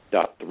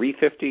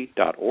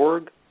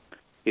math.350.org.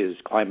 His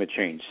climate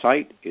change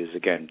site is,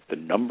 again, the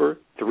number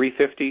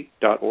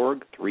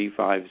 350.org,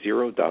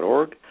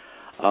 350.org.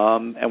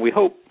 And we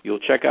hope you'll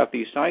check out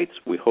these sites.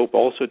 We hope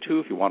also, too,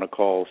 if you want to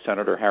call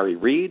Senator Harry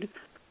Reid,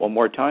 one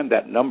more time,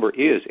 that number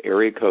is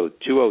area code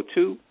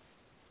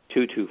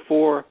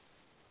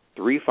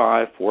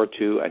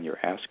 202-224-3542, and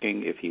you're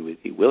asking if he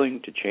would be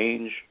willing to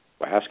change,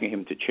 or asking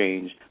him to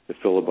change the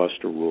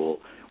filibuster rule,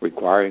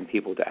 requiring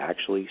people to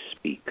actually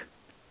speak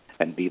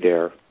and be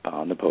there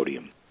on the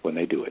podium when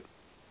they do it.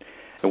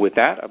 And with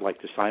that, I'd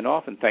like to sign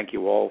off and thank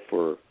you all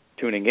for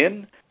tuning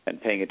in and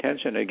paying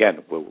attention.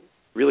 Again, we're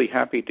really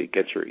happy to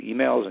get your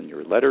emails and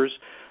your letters,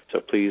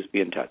 so please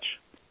be in touch.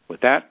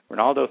 With that,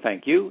 Ronaldo,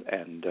 thank you,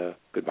 and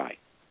goodbye.